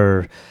you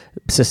were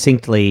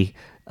succinctly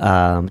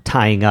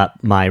tying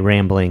up my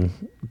rambling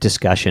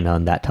discussion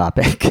on that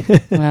topic.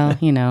 Well,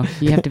 you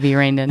have to be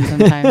reined in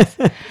sometimes.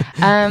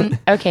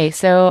 Okay,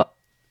 so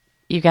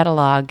you've got a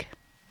log.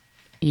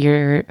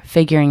 You're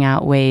figuring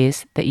out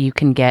ways that you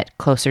can get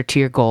closer to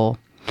your goal.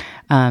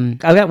 I've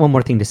got one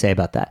more thing to say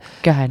about that.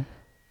 Go ahead.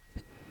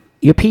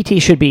 Your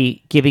PT should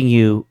be giving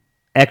you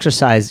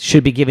exercises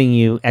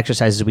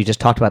we just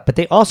talked about, but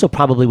they also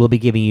probably will be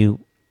giving you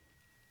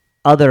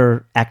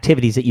other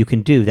activities that you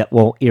can do that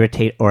won't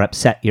irritate or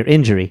upset your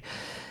injury.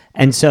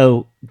 And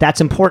so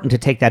that's important to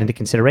take that into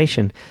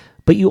consideration.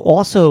 But you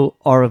also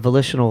are a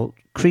volitional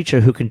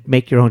creature who can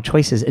make your own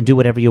choices and do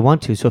whatever you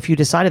want to. So if you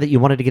decided that you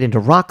wanted to get into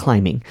rock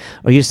climbing,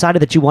 or you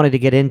decided that you wanted to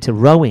get into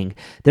rowing,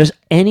 there's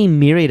any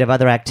myriad of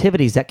other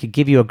activities that could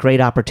give you a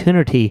great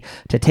opportunity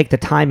to take the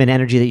time and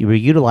energy that you were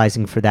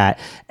utilizing for that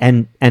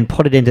and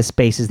put it into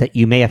spaces that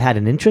you may have had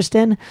an interest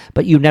in,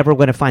 but you never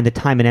going to find the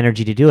time and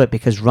energy to do it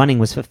because running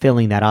was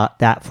fulfilling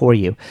that for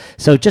you.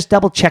 So just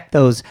double check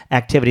those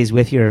activities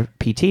with your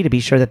PT to be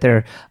sure that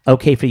they're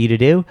okay for you to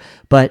do.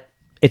 But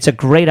it's a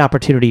great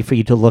opportunity for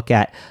you to look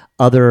at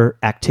other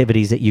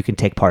activities that you can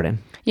take part in.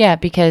 Yeah,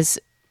 because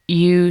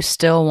you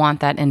still want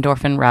that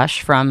endorphin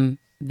rush from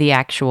the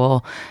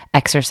actual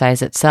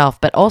exercise itself.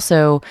 But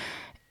also,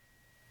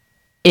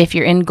 if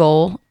your end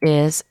goal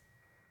is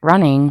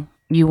running,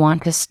 you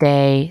want to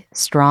stay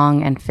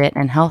strong and fit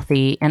and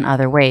healthy in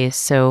other ways.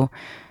 So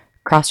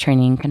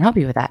cross-training can help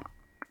you with that.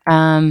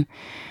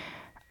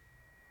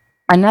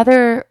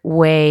 Another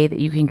way that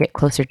you can get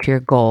closer to your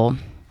goal.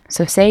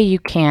 So say you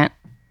can't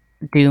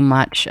do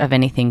much of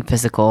anything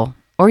physical,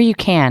 or you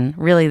can,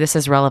 really this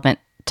is relevant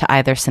to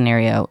either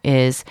scenario,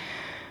 is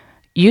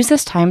use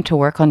this time to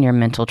work on your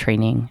mental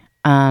training.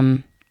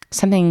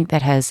 Something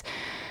that has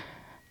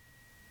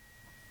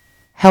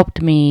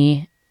helped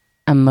me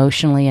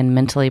emotionally and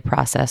mentally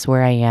process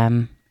where I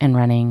am in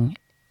running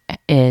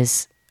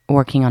is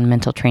working on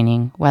mental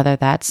training, whether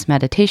that's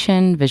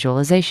meditation,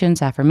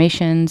 visualizations,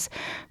 affirmations,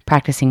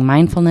 practicing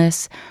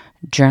mindfulness,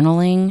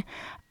 journaling.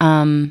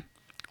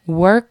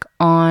 Work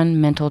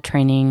on mental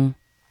training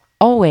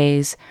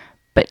always,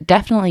 but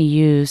definitely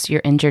use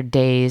your injured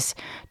days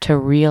to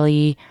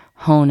really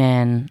hone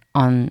in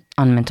on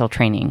mental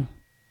training.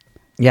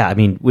 Yeah, I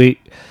mean,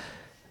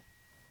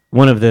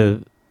 one of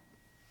the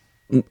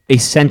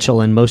essential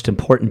and most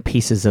important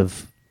pieces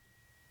of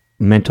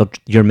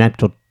your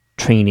mental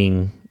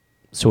training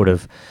sort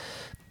of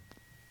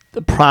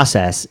the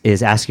process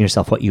is asking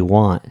yourself what you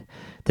want.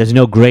 There's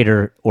no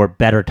greater or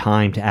better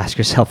time to ask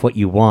yourself what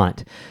you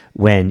want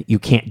when you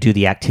can't do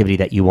the activity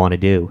that you want to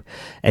do.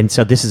 And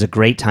so this is a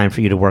great time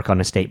for you to work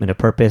on a statement of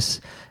purpose,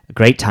 a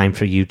great time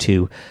for you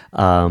to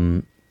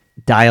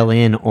dial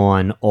in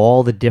on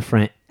all the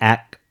different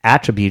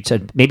attributes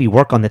and maybe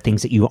work on the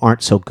things that you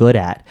aren't so good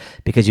at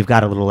because you've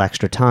got a little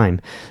extra time.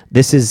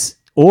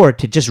 Or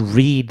to just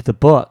read the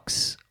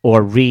books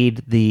or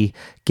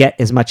get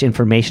as much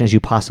information as you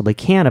possibly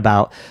can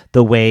about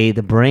the way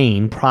the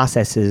brain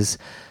processes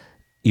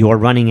your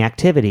running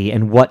activity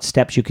and what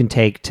steps you can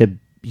take to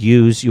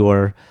use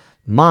your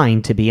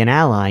mind to be an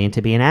ally and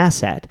to be an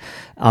asset.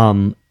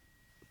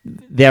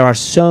 There are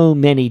so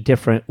many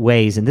different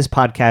ways. In this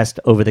podcast,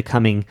 over the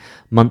coming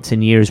months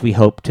and years, we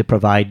hope to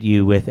provide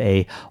you with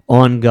a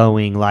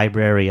ongoing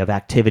library of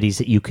activities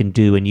that you can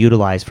do and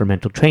utilize for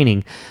mental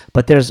training.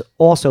 But there's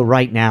also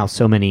right now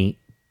so many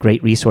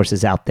great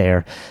resources out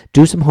there.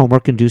 Do some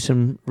homework and do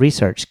some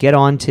research. Get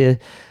on to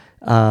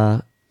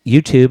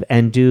YouTube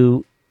and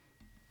do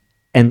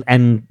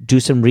and do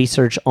some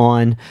research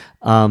on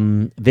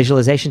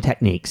visualization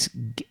techniques.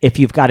 If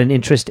you've got an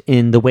interest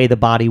in the way the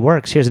body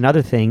works, here's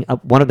another thing.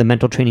 One of the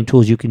mental training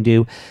tools you can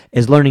do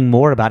is learning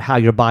more about how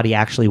your body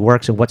actually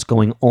works and what's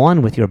going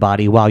on with your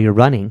body while you're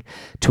running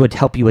to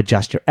help you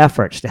adjust your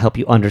efforts, to help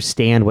you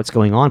understand what's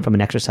going on from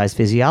an exercise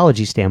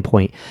physiology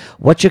standpoint.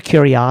 What's your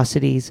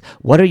curiosities?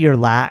 What are your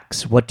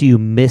lacks? What do you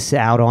miss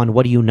out on?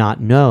 What do you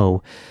not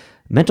know?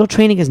 Mental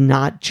training is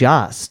not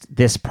just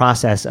this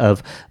process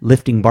of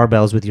lifting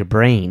barbells with your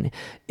brain.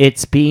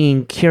 It's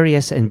being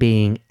curious and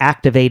being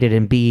activated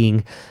and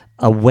being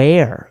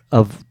aware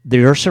of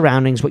your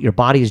surroundings, what your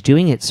body is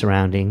doing in its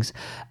surroundings.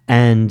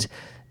 And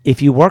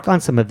if you work on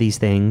some of these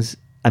things,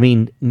 I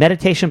mean,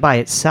 meditation by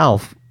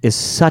itself is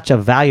such a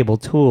valuable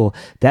tool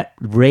that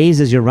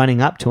raises your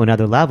running up to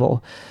another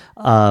level.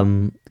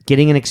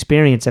 Getting an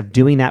experience of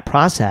doing that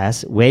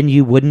process when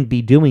you wouldn't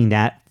be doing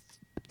that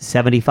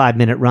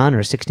 75-minute run or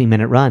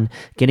 60-minute run,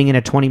 getting in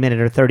a 20-minute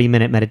or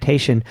 30-minute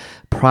meditation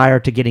prior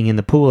to getting in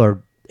the pool,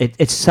 or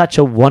it's such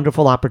a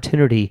wonderful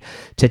opportunity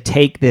to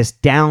take this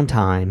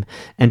downtime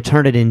and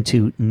turn it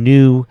into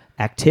new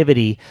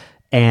activity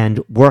and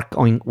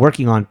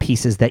working on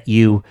pieces that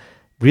you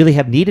really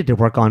have needed to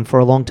work on for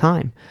a long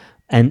time,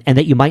 and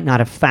that you might not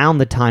have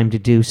found the time to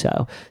do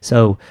so.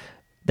 So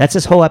that's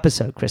this whole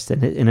episode,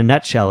 Kristen, in a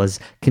nutshell, is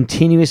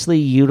continuously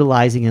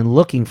utilizing and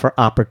looking for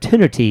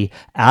opportunity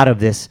out of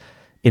this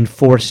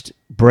enforced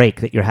break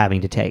that you're having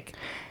to take.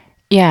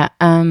 Yeah.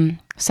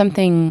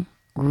 Something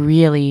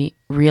really,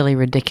 really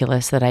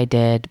ridiculous that I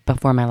did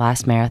before my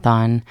last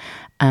marathon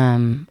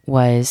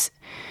was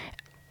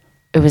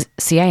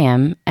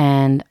CIM,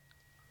 and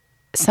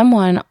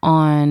someone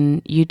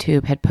on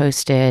YouTube had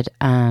posted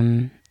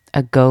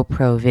a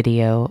GoPro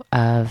video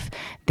of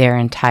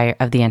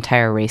the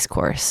entire race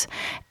course,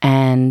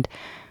 and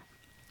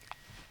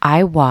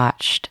I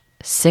watched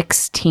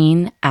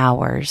 16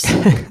 hours.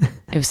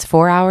 It was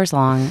 4 hours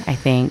long, I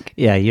think.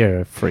 Yeah,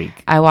 you're a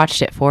freak. I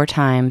watched it 4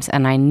 times,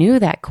 and I knew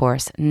that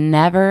course.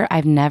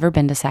 I've never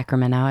been to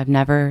Sacramento. I've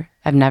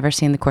never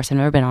seen the course. I've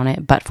never been on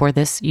it, but for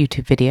this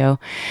YouTube video.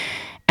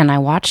 And I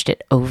watched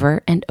it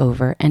over and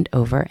over and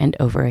over and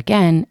over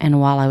again. And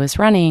while I was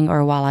running,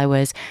 or while I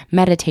was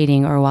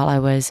meditating, or while I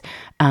was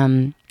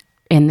in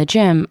the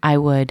gym, I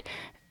would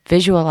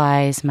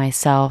visualize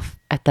myself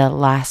at the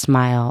last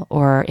mile,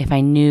 or if I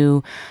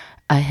knew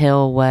a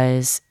hill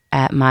was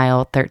at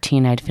mile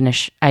 13,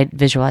 I'd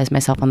visualize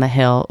myself on the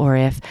hill, or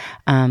if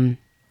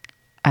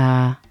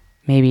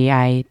maybe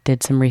I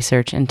did some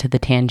research into the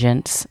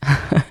tangents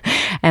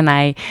and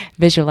I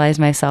visualized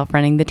myself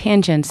running the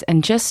tangents,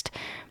 and just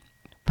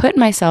put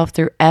myself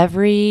through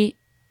every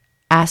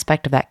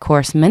aspect of that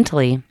course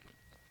mentally.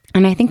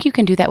 And I think you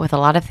can do that with a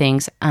lot of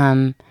things.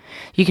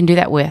 You can do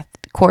that with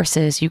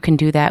courses. You can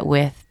do that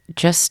with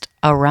just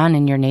a run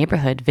in your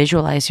neighborhood.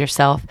 Visualize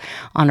yourself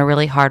on a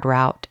really hard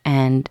route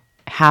and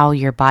how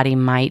your body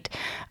might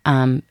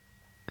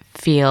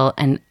feel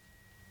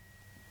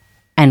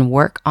and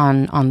work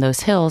on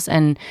those hills.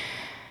 And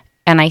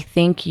I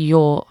think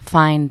you'll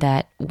find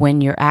that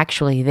when you're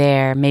actually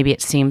there, maybe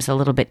it seems a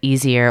little bit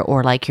easier,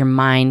 or like your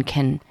mind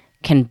can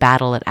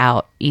battle it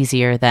out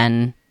easier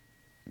than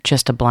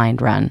just a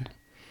blind run.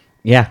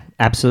 Yeah,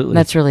 absolutely.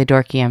 That's really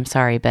dorky. I'm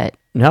sorry, but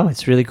no,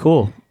 it's really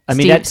cool. I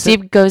mean,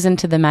 Steve goes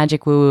into the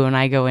magic woo-woo, and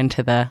I go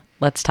into the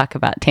let's talk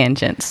about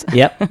tangents.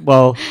 Yep.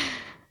 Well,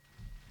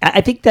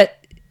 I think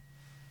that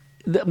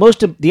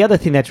most of the other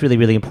thing that's really,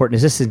 really important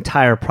is this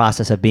entire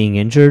process of being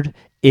injured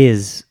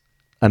is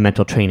a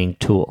mental training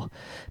tool,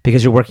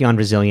 because you're working on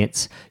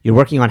resilience, you're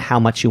working on how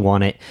much you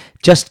want it.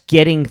 Just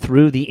getting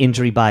through the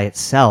injury by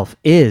itself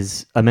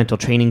is a mental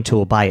training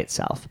tool by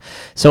itself.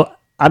 So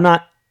I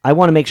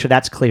want to make sure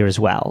that's clear as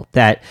well,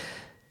 that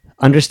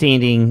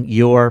understanding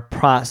your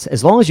process,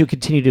 as long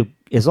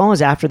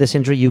as after this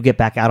injury you get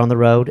back out on the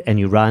road and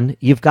you run,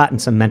 you've gotten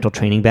some mental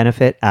training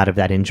benefit out of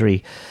that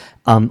injury.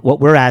 What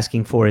we're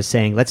asking for is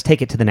saying, let's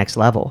take it to the next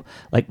level,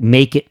 like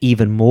make it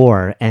even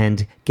more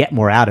and get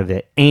more out of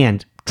it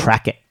and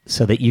track it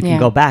so that you can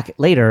go back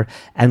later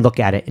and look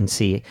at it and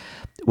see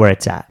where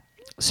it's at.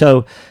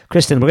 So,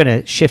 Kristen, we're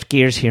going to shift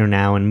gears here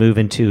now and move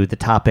into the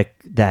topic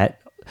that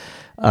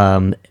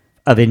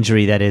of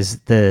injury that is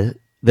the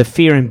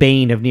fear and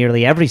bane of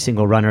nearly every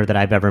single runner that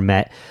I've ever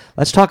met.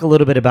 Let's talk a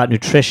little bit about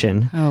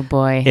nutrition. Oh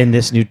boy. In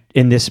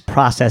this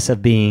process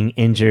of being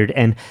injured,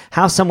 and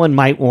how someone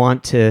might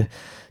want to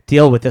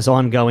deal with this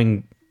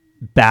ongoing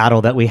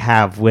battle that we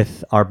have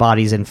with our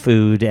bodies and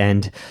food,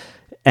 and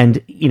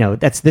you know,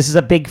 this is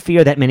a big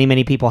fear that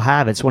many people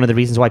have. It's one of the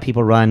reasons why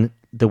people run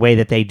the way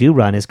that they do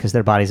run, is because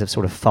their bodies have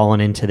sort of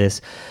fallen into this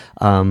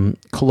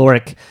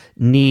caloric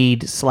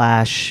need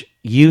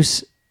 /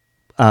 use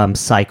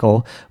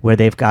cycle, where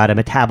they've got a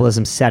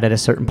metabolism set at a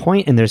certain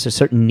point, and there's a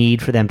certain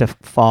need for them to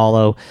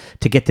follow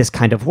to get this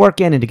kind of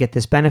work in and to get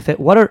this benefit.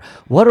 What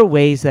are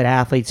ways that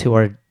athletes who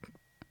are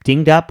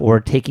dinged up or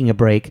taking a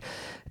break,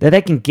 that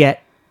they can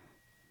get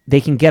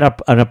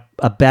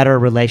a better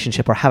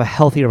relationship, or have a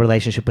healthier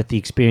relationship with the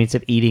experience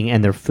of eating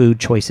and their food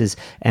choices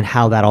and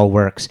how that all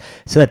works,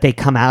 so that they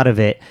come out of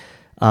it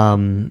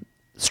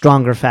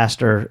stronger,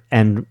 faster,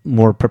 and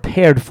more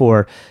prepared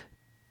for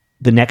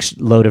the next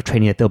load of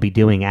training that they'll be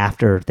doing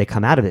after they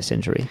come out of this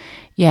injury.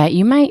 Yeah,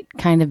 you might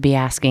kind of be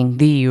asking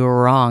the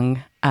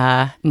wrong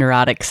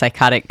neurotic,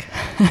 psychotic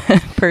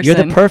person. You're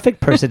the perfect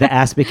person to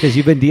ask because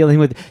you've been dealing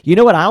with, you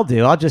know what I'll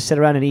do? I'll just sit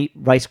around and eat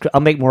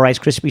I'll make more Rice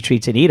Krispie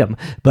treats and eat them.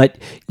 But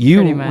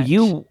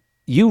you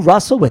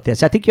wrestle with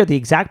this. I think you're the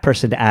exact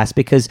person to ask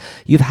because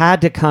you've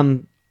had to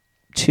come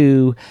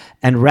to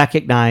and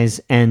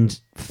recognize and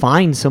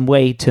find some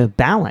way to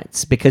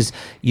balance because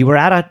you were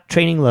at a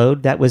training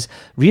load that was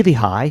really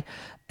high.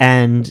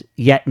 And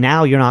yet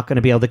now you're not going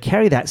to be able to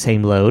carry that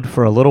same load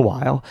for a little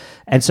while.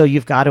 And so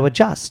you've got to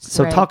adjust.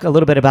 So talk a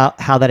little bit about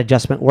how that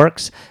adjustment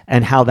works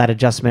and how that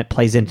adjustment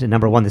plays into,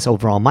 number one, this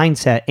overall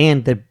mindset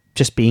and the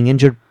just being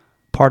injured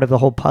part of the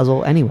whole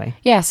puzzle anyway.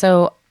 Yeah.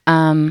 So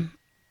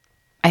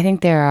I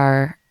think there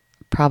are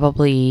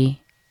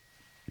probably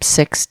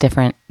 6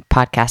 different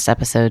podcast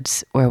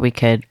episodes where we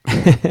could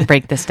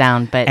break this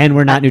down, but and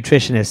we're not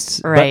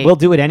nutritionists, right? But we'll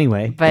do it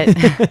anyway. But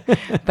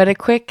a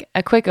quick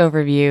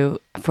overview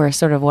for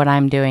sort of what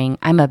I'm doing.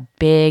 I'm a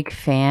big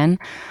fan,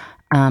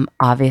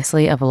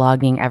 obviously, of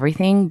logging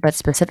everything, but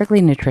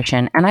specifically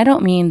nutrition. And I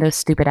don't mean those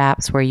stupid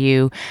apps where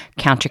you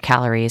count your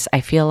calories.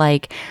 I feel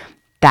like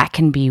that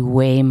can be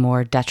way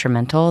more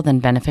detrimental than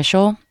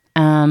beneficial.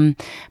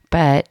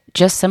 But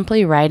just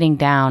simply writing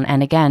down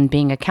and again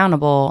being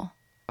accountable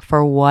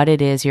for what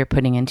it is you're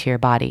putting into your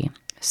body.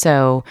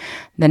 So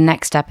the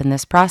next step in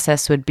this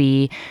process would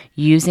be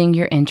using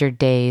your injured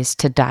days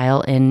to dial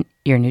in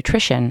your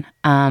nutrition,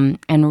 and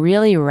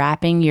really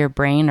wrapping your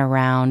brain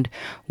around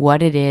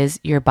what it is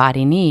your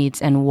body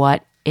needs and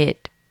what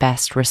it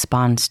best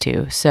responds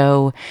to.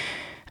 So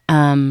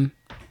I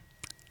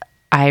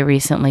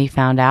recently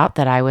found out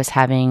that I was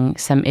having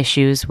some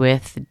issues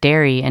with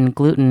dairy and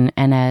gluten,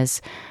 and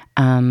as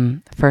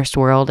first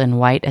world and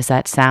white as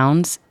that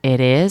sounds, it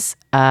is,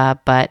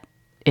 but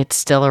it's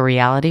still a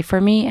reality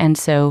for me. And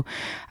so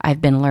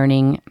I've been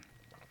learning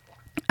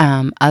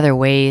other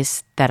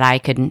ways that I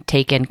can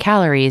take in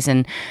calories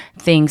and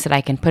things that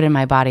I can put in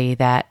my body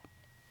that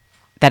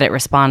it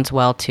responds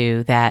well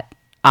to, that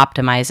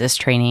optimizes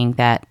training,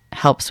 that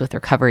helps with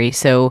recovery.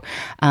 So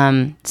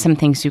some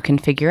things you can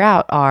figure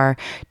out are,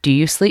 do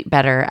you sleep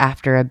better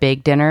after a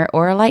big dinner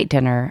or a light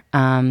dinner?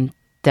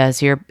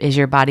 Is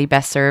your body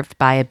best served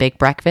by a big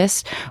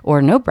breakfast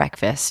or no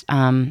breakfast?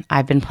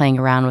 I've been playing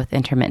around with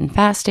intermittent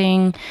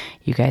fasting.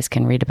 You guys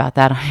can read about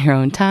that on your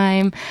own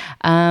time.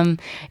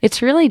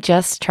 It's really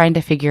just trying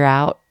to figure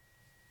out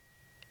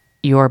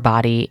your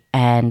body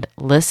and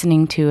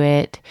listening to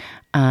it.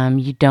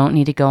 You don't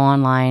need to go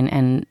online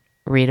and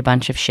read a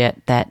bunch of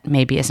shit that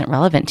maybe isn't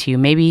relevant to you.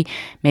 Maybe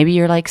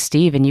you're like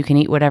Steve and you can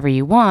eat whatever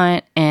you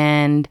want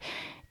and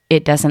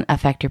it doesn't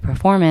affect your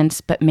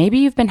performance, but maybe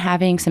you've been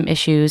having some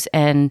issues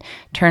and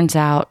turns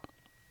out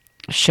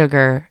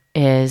sugar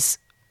is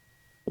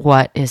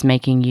what is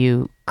making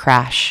you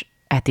crash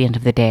at the end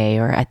of the day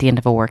or at the end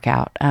of a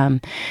workout.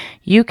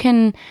 You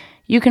can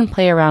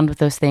play around with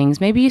those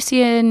things. Maybe you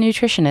see a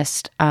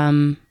nutritionist.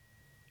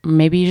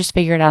 Maybe you just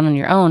figure it out on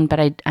your own,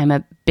 but I'm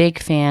a big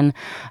fan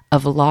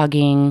of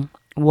logging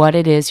what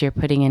it is you're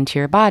putting into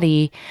your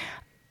body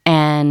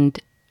and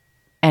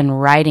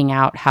writing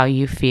out how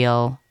you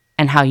feel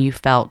and how you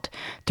felt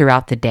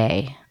throughout the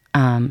day,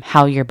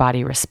 how your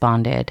body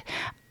responded.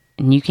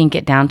 And you can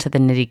get down to the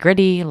nitty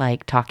gritty,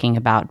 like talking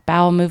about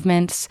bowel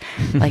movements,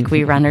 like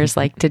we runners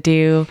like to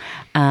do,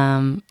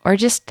 or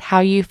just how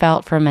you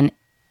felt from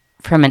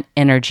an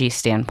energy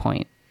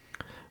standpoint.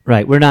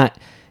 Right. We're not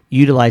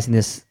utilizing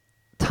this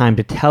time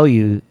to tell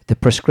you the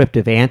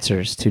prescriptive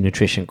answers to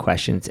nutrition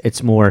questions.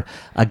 It's more,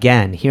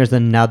 again, here's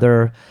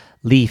another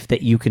leaf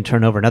that you can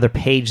turn over, another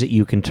page that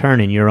you can turn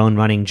in your own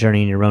running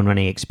journey and your own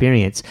running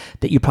experience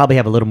that you probably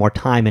have a little more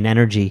time and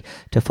energy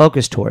to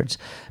focus towards.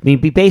 I mean,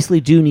 we basically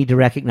do need to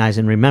recognize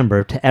and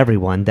remember to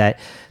everyone that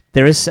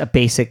there is a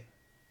basic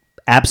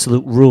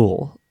absolute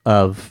rule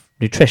of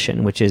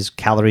nutrition, which is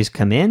calories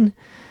come in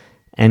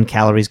and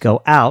calories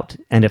go out.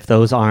 And if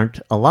those aren't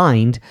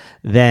aligned,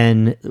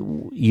 then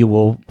you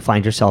will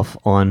find yourself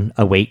on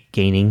a weight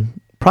gaining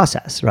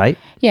process, right?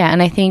 Yeah.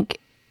 And I think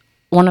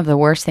one of the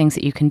worst things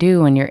that you can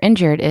do when you're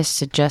injured is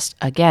to just,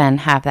 again,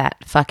 have that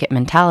fuck it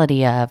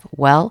mentality of,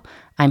 well,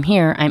 I'm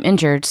here, I'm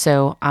injured,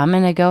 so I'm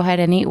going to go ahead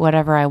and eat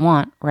whatever I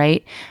want,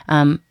 right?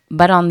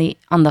 But on the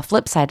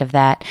flip side of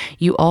that,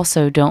 you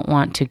also don't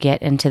want to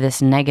get into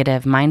this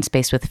negative mind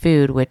space with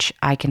food, which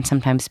I can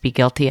sometimes be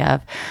guilty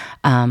of,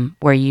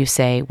 where you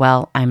say,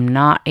 well, I'm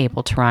not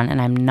able to run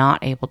and I'm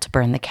not able to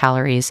burn the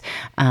calories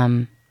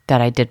that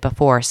I did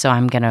before, so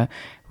I'm going to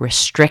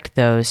restrict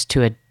those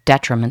to a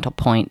detrimental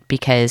point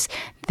because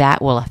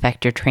that will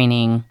affect your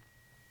training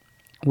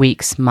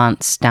weeks,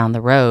 months down the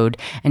road,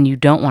 and you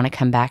don't want to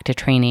come back to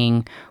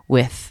training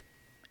with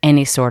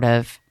any sort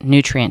of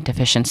nutrient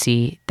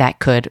deficiency that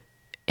could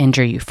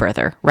injure you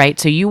further, right?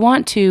 So you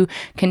want to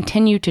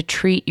continue to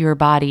treat your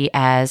body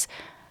as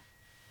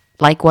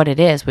like what it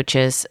is, which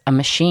is a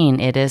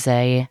machine. It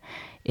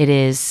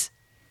is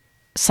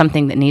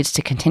something that needs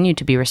to continue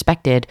to be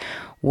respected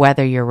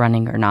whether you're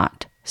running or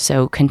not.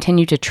 So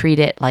continue to treat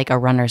it like a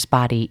runner's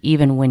body,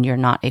 even when you're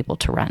not able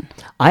to run.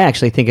 I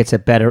actually think it's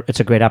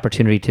a great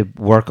opportunity to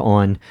work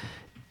on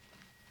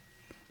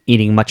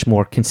eating much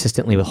more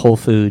consistently with whole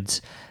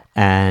foods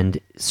and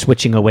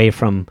switching away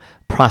from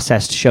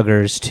processed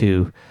sugars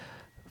to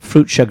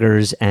fruit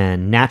sugars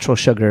and natural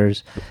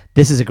sugars.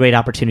 This is a great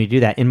opportunity to do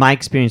that. In my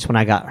experience, when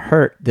I got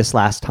hurt this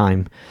last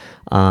time,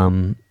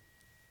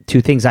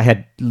 two things: I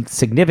had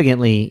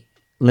significantly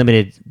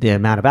limited the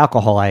amount of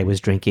alcohol I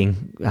was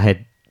drinking. I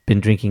had been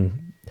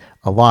drinking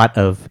a lot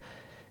of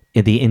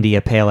the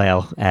India Pale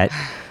Ale at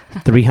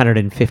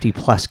 350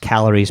 plus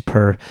calories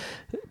per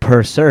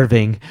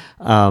serving,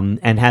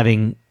 and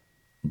having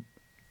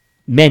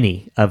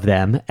many of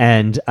them.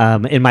 And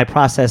in my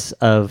process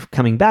of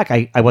coming back,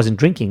 I wasn't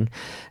drinking.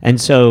 And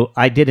so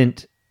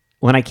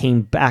when I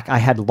came back, I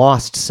had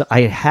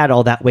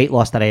all that weight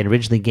loss that I had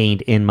originally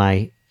gained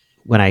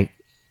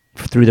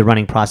through the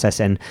running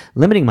process and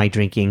limiting my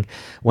drinking.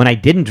 When I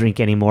didn't drink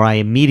anymore, I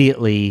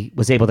immediately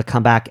was able to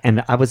come back,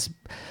 and I was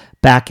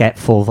back at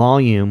full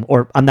volume,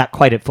 or I'm not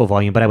quite at full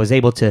volume, but I was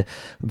able to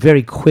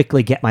very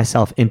quickly get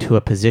myself into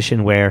a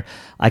position where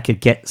I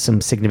could get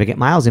some significant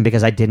miles in,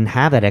 because I didn't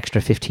have that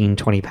extra 15,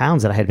 20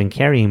 pounds that I had been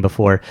carrying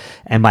before.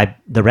 And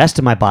the rest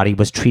of my body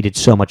was treated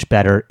so much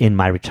better in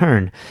my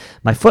return.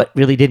 My foot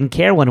really didn't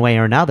care one way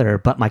or another,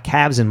 but my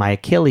calves and my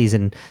Achilles,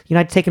 and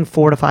I'd taken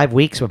 4 to 5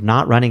 weeks of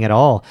not running at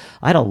all.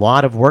 I had a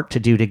lot of work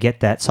to do to get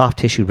that soft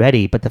tissue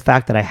ready, but the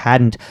fact that I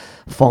hadn't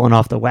fallen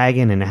off the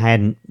wagon and I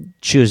hadn't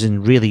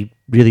chosen really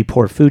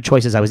poor food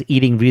choices, I was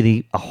eating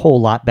really a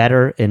whole lot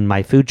better in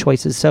my food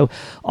choices. So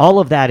all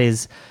of that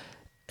is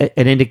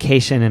an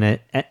indication and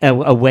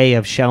a way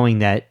of showing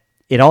that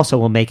it also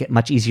will make it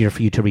much easier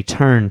for you to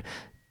return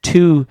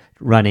to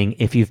running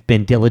if you've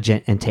been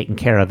diligent and taken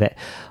care of it.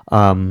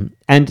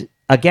 And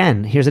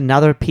again, here's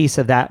another piece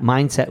of that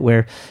mindset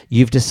where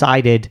you've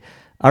decided,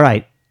 all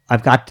right,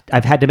 I've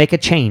had to make a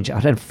change.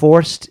 An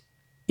enforced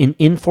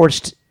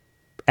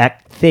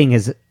thing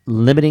is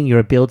limiting your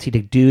ability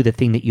to do the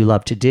thing that you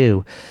love to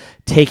do.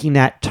 Taking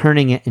that,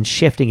 turning it, and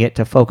shifting it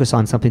to focus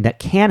on something that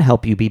can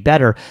help you be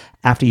better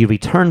after you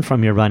return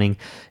from your running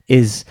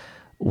is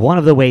one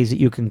of the ways that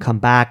you can come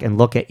back and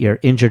look at your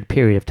injured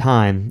period of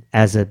time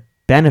as a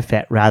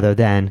benefit rather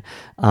than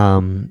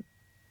as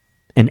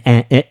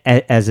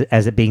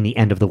it being the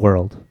end of the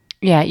world.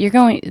 Yeah,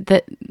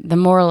 the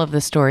moral of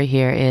the story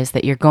here is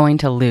that you're going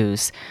to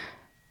lose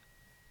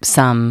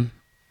some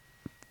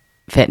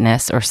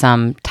fitness or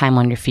some time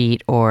on your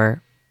feet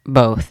or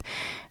both.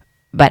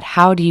 But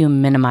how do you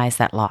minimize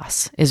that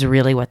loss is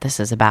really what this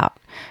is about.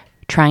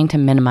 Trying to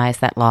minimize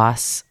that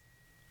loss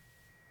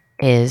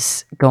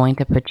is going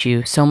to put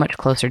you so much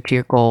closer to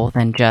your goal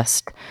than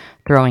just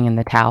throwing in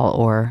the towel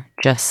or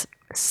just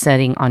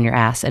sitting on your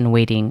ass and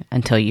waiting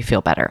until you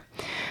feel better.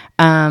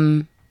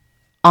 On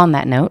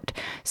that note,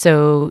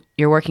 so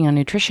you're working on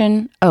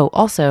nutrition. Oh,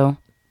 also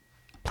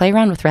play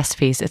around with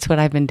recipes. It's what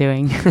I've been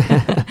doing.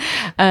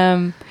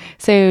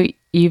 So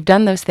you've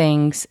done those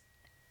things.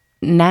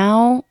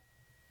 Now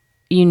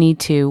you need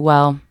to,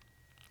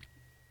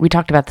 we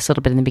talked about this a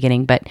little bit in the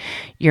beginning, but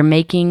you're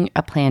making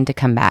a plan to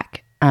come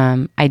back.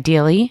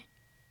 Ideally,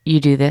 you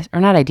do this, or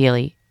not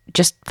ideally,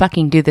 just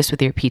fucking do this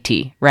with your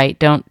PT, right?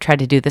 Don't try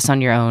to do this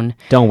on your own.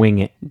 Don't wing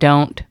it.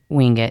 Don't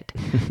wing it.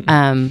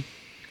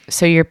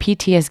 So your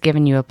PT has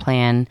given you a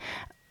plan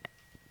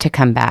to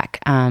come back,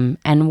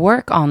 and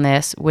work on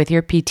this with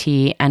your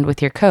PT and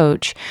with your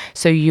coach.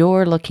 So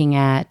you're looking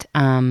at,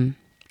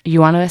 you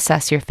want to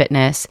assess your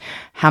fitness.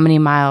 How many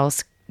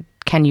miles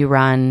can you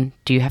run?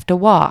 Do you have to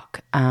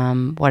walk?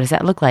 What does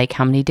that look like?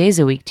 How many days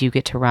a week do you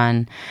get to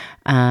run?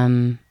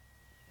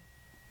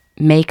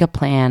 Make a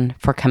plan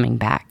for coming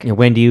back.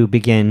 When do you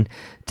begin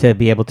to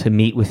be able to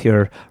meet with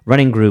your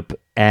running group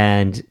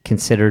and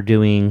consider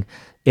doing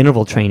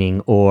interval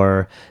training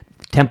or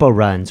tempo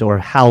runs, or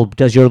how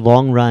does your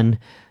long run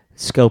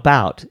scope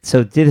out?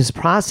 So through this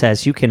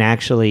process, you can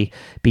actually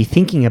be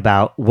thinking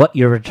about what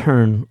your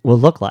return will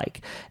look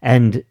like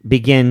and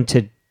begin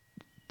to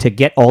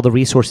get all the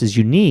resources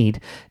you need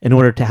in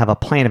order to have a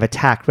plan of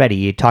attack ready.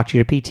 You talk to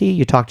your PT,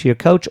 you talk to your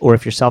coach, or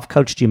if you're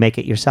self-coached, you make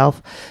it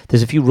yourself.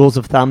 There's a few rules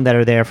of thumb that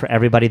are there for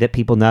everybody that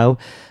people know.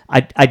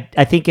 I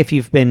think if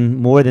you've been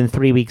more than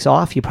 3 weeks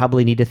off, you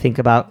probably need to think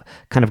about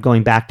kind of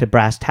going back to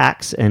brass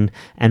tacks and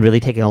really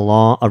taking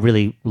a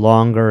really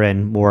longer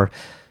and more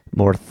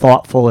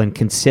thoughtful and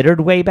considered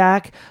way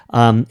back.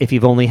 If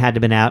you've only had to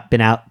been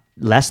out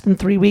less than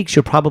 3 weeks,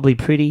 you're probably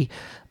pretty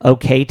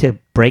okay to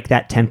break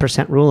that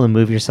 10% rule and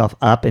move yourself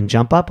up and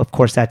jump up. Of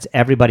course,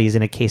 everybody's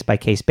in a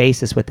case-by-case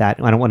basis with that.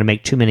 I don't want to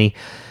make too many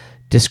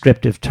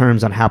descriptive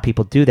terms on how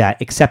people do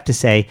that, except to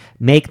say,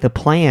 make the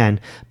plan,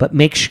 but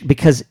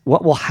because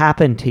what will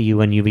happen to you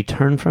when you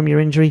return from your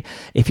injury,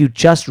 if you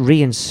just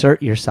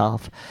reinsert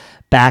yourself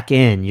back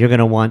in, you're going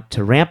to want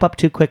to ramp up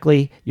too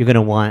quickly. You're going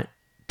to want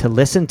to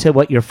listen to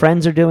what your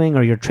friends are doing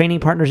or your training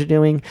partners are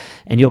doing,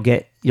 and you'll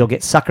get you'll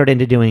get suckered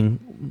into doing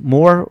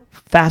more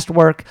fast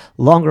work,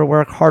 longer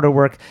work, harder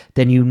work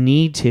than you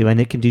need to. And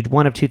it can do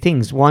one of two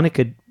things. One, it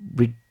could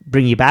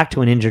bring you back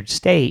to an injured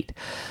state.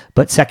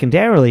 But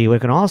secondarily, what it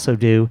can also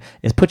do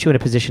is put you in a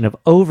position of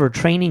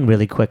overtraining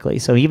really quickly.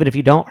 So even if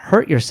you don't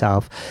hurt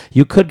yourself,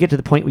 you could get to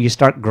the point where you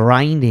start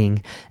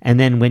grinding. And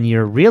then when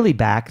you're really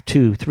back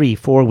 2, 3,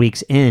 4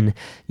 weeks in,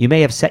 you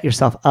may have set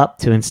yourself up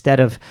to, instead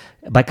of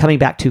by coming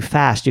back too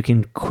fast, you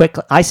can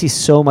quickly. I see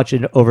so much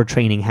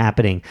overtraining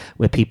happening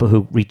with people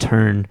who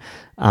return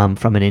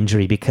from an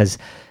injury, because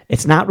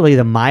it's not really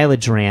the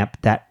mileage ramp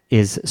that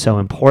is so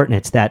important.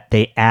 It's that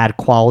they add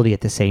quality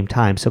at the same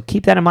time. So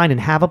keep that in mind and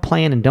have a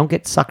plan, and don't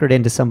get suckered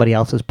into somebody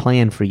else's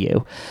plan for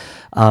you.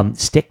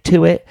 Stick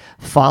to it,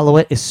 follow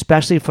it,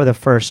 especially for the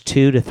first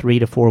 2 to 3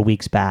 to 4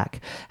 weeks back.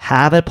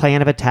 Have a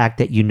plan of attack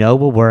that you know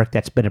will work,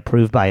 that's been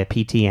approved by a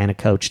PT and a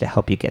coach to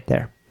help you get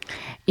there.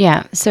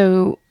 Yeah.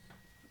 So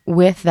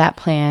with that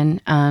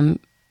plan,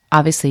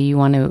 obviously you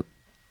want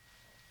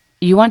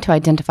to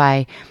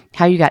identify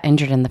how you got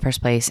injured in the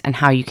first place and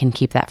how you can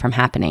keep that from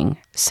happening.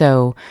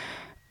 So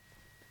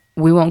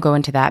we won't go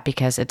into that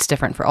because it's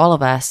different for all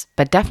of us,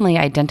 but definitely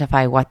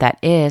identify what that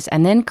is,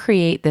 and then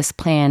create this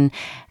plan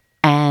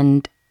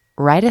and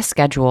write a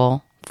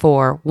schedule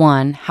for,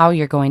 one, how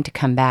you're going to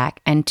come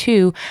back, and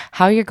two,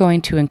 how you're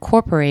going to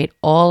incorporate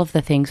all of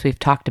the things we've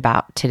talked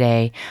about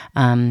today,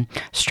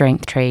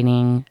 strength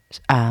training,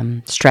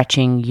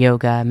 stretching,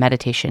 yoga,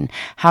 meditation,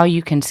 how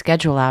you can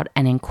schedule out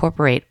and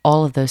incorporate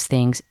all of those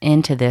things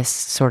into this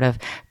sort of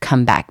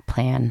comeback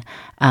plan,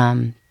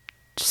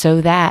 so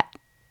that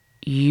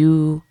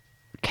you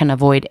can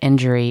avoid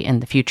injury in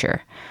the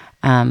future.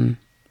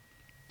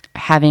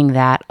 Having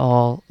that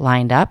all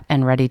lined up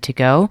and ready to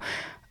go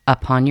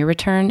upon your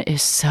return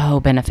is so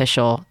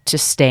beneficial to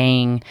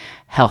staying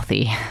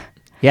healthy.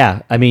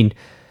 Yeah, I mean,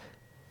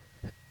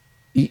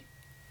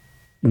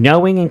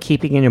 knowing and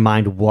keeping in your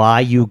mind why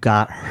you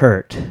got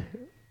hurt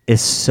is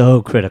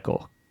so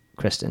critical,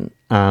 Kristen,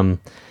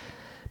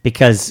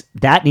 because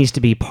that needs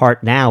to be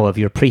part now of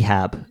your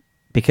prehab,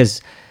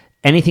 because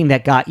anything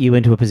that got you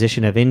into a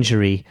position of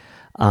injury,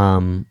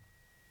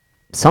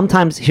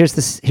 sometimes here's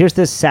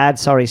this sad,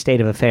 sorry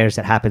state of affairs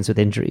that happens with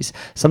injuries.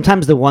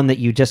 Sometimes the one that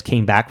you just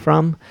came back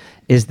from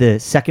is the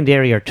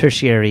secondary or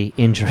tertiary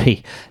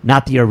injury,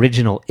 not the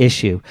original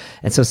issue.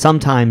 And so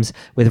sometimes,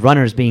 with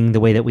runners being the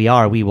way that we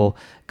are, we will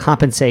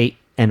compensate,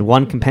 and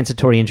one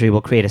compensatory injury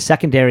will create a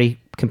secondary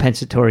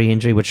compensatory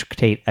injury, which will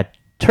create a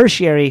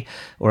tertiary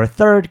or a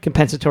third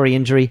compensatory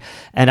injury.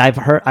 And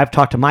I've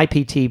talked to my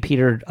PT,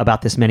 Peter,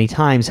 about this many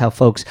times, how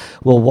folks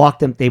will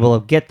they will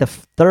get the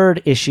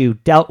third issue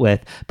dealt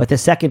with, but the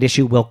second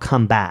issue will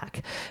come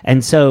back.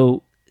 And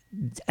so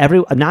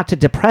not to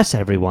depress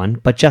everyone,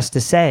 but just to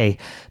say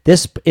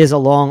this is a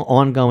long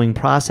ongoing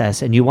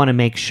process, and you want to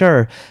make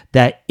sure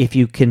that if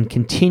you can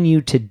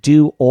continue to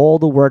do all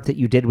the work that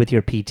you did with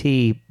your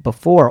PT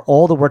before,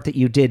 all the work that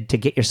you did to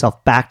get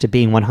yourself back to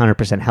being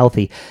 100%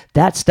 healthy,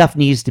 that stuff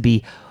needs to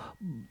be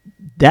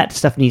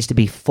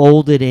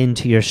folded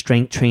into your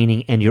strength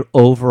training and your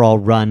overall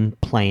run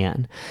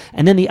plan.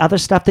 And then the other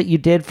stuff that you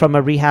did from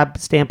a rehab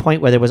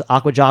standpoint, whether it was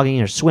aqua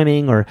jogging or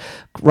swimming or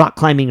rock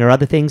climbing or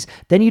other things,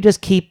 then you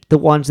just keep the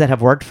ones that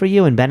have worked for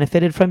you and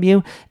benefited from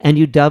you, and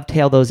you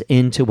dovetail those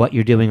into what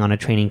you're doing on a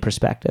training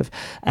perspective.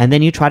 And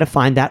then you try to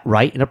find that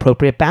right and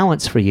appropriate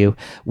balance for you,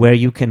 where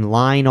you can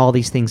line all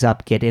these things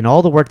up, get in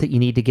all the work that you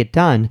need to get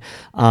done,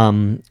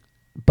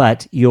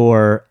 but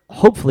you're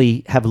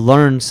hopefully have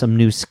learned some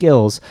new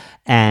skills,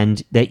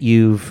 and that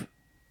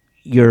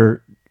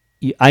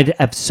I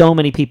have so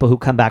many people who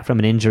come back from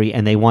an injury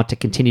and they want to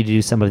continue to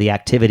do some of the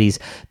activities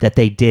that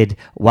they did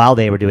while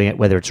they were doing it,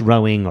 whether it's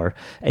rowing and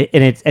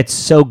it's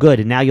so good.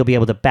 And now you'll be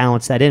able to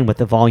balance that in with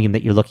the volume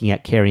that you're looking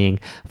at carrying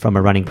from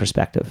a running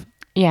perspective.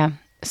 Yeah.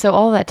 So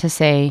all that to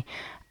say,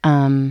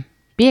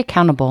 be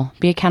accountable.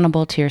 Be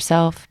accountable to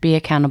yourself. Be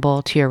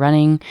accountable to your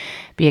running.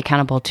 Be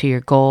accountable to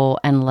your goal,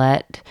 and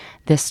let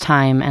this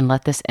time and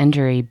let this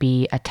injury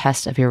be a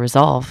test of your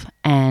resolve.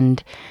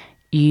 And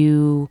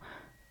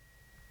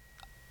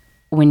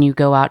when you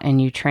go out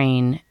and you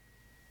train,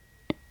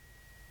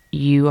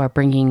 you are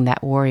bringing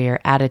that warrior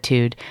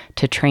attitude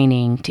to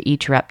training, to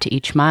each rep, to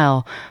each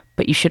mile,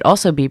 but you should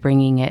also be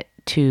bringing it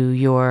to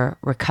your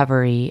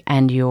recovery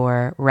and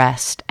your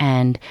rest,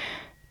 and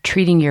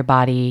treating your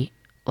body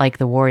like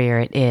the warrior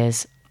it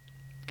is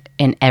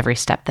in every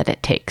step that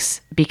it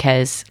takes.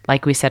 Because,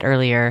 like we said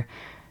earlier,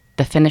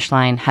 the finish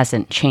line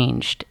hasn't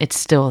changed. It's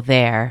still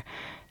there.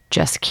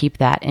 Just keep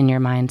that in your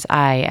mind's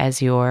eye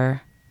as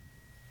you're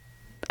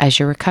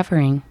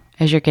recovering,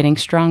 as you're getting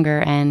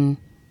stronger and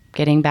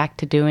getting back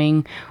to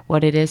doing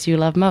what it is you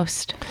love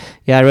most.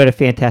 Yeah, I read a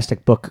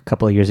fantastic book a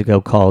couple of years ago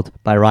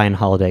by Ryan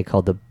Holiday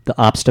called The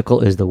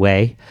Obstacle is the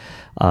Way.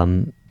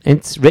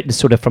 It's written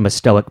sort of from a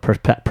stoic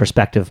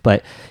perspective,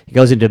 but it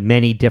goes into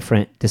many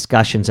different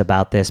discussions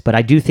about this. But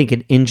I do think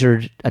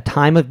a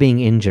time of being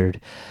injured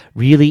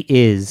really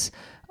is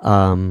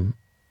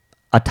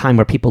a time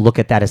where people look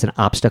at that as an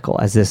obstacle,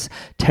 as this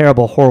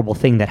terrible, horrible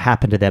thing that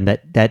happened to them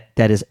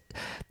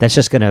that's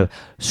just going to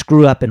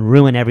screw up and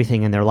ruin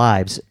everything in their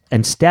lives.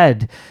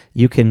 Instead,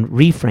 you can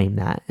reframe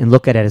that and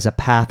look at it as a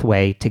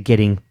pathway to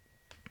getting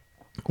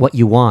what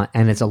you want,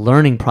 and it's a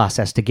learning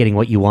process to getting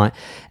what you want,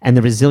 and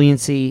the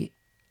resiliency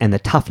and the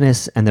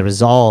toughness and the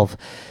resolve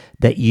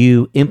that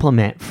you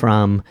implement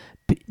from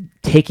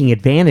taking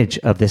advantage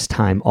of this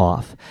time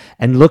off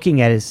and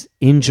looking at his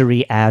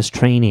injury as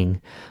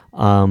training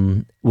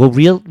will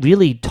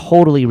really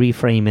totally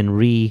reframe and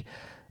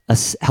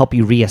help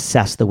you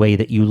reassess the way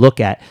that you look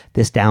at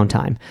this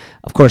downtime.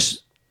 Of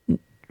course,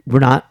 we're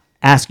not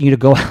asking you to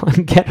go out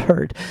and get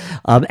hurt.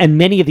 And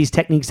many of these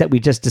techniques that we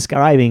just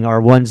describing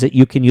are ones that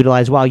you can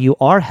utilize while you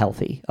are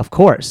healthy, of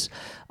course.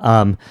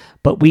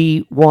 But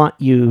we want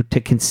you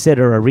to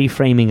consider a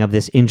reframing of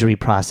this injury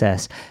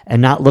process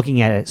and not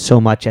looking at it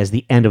so much as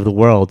the end of the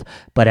world,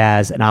 but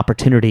as an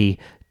opportunity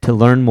to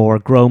learn more,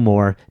 grow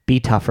more, be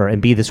tougher,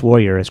 and be this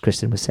warrior, as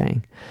Kristen was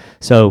saying.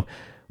 So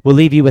we'll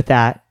leave you with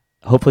that.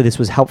 Hopefully this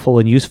was helpful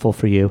and useful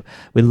for you.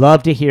 We'd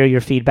love to hear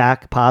your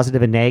feedback,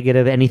 positive and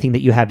negative, anything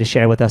that you have to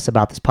share with us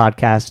about this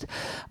podcast.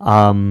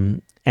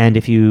 And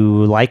if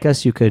you like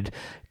us, you could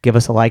give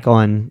us a like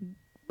on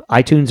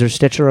iTunes or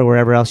Stitcher or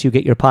wherever else you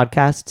get your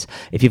podcasts.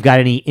 If you've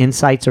got any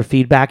insights or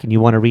feedback and you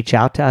want to reach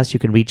out to us, you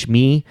can reach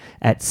me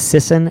at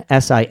Sisson,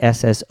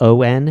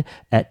 Sisson,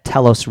 at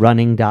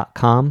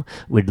telosrunning.com.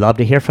 We'd love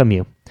to hear from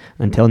you.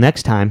 Until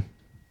next time.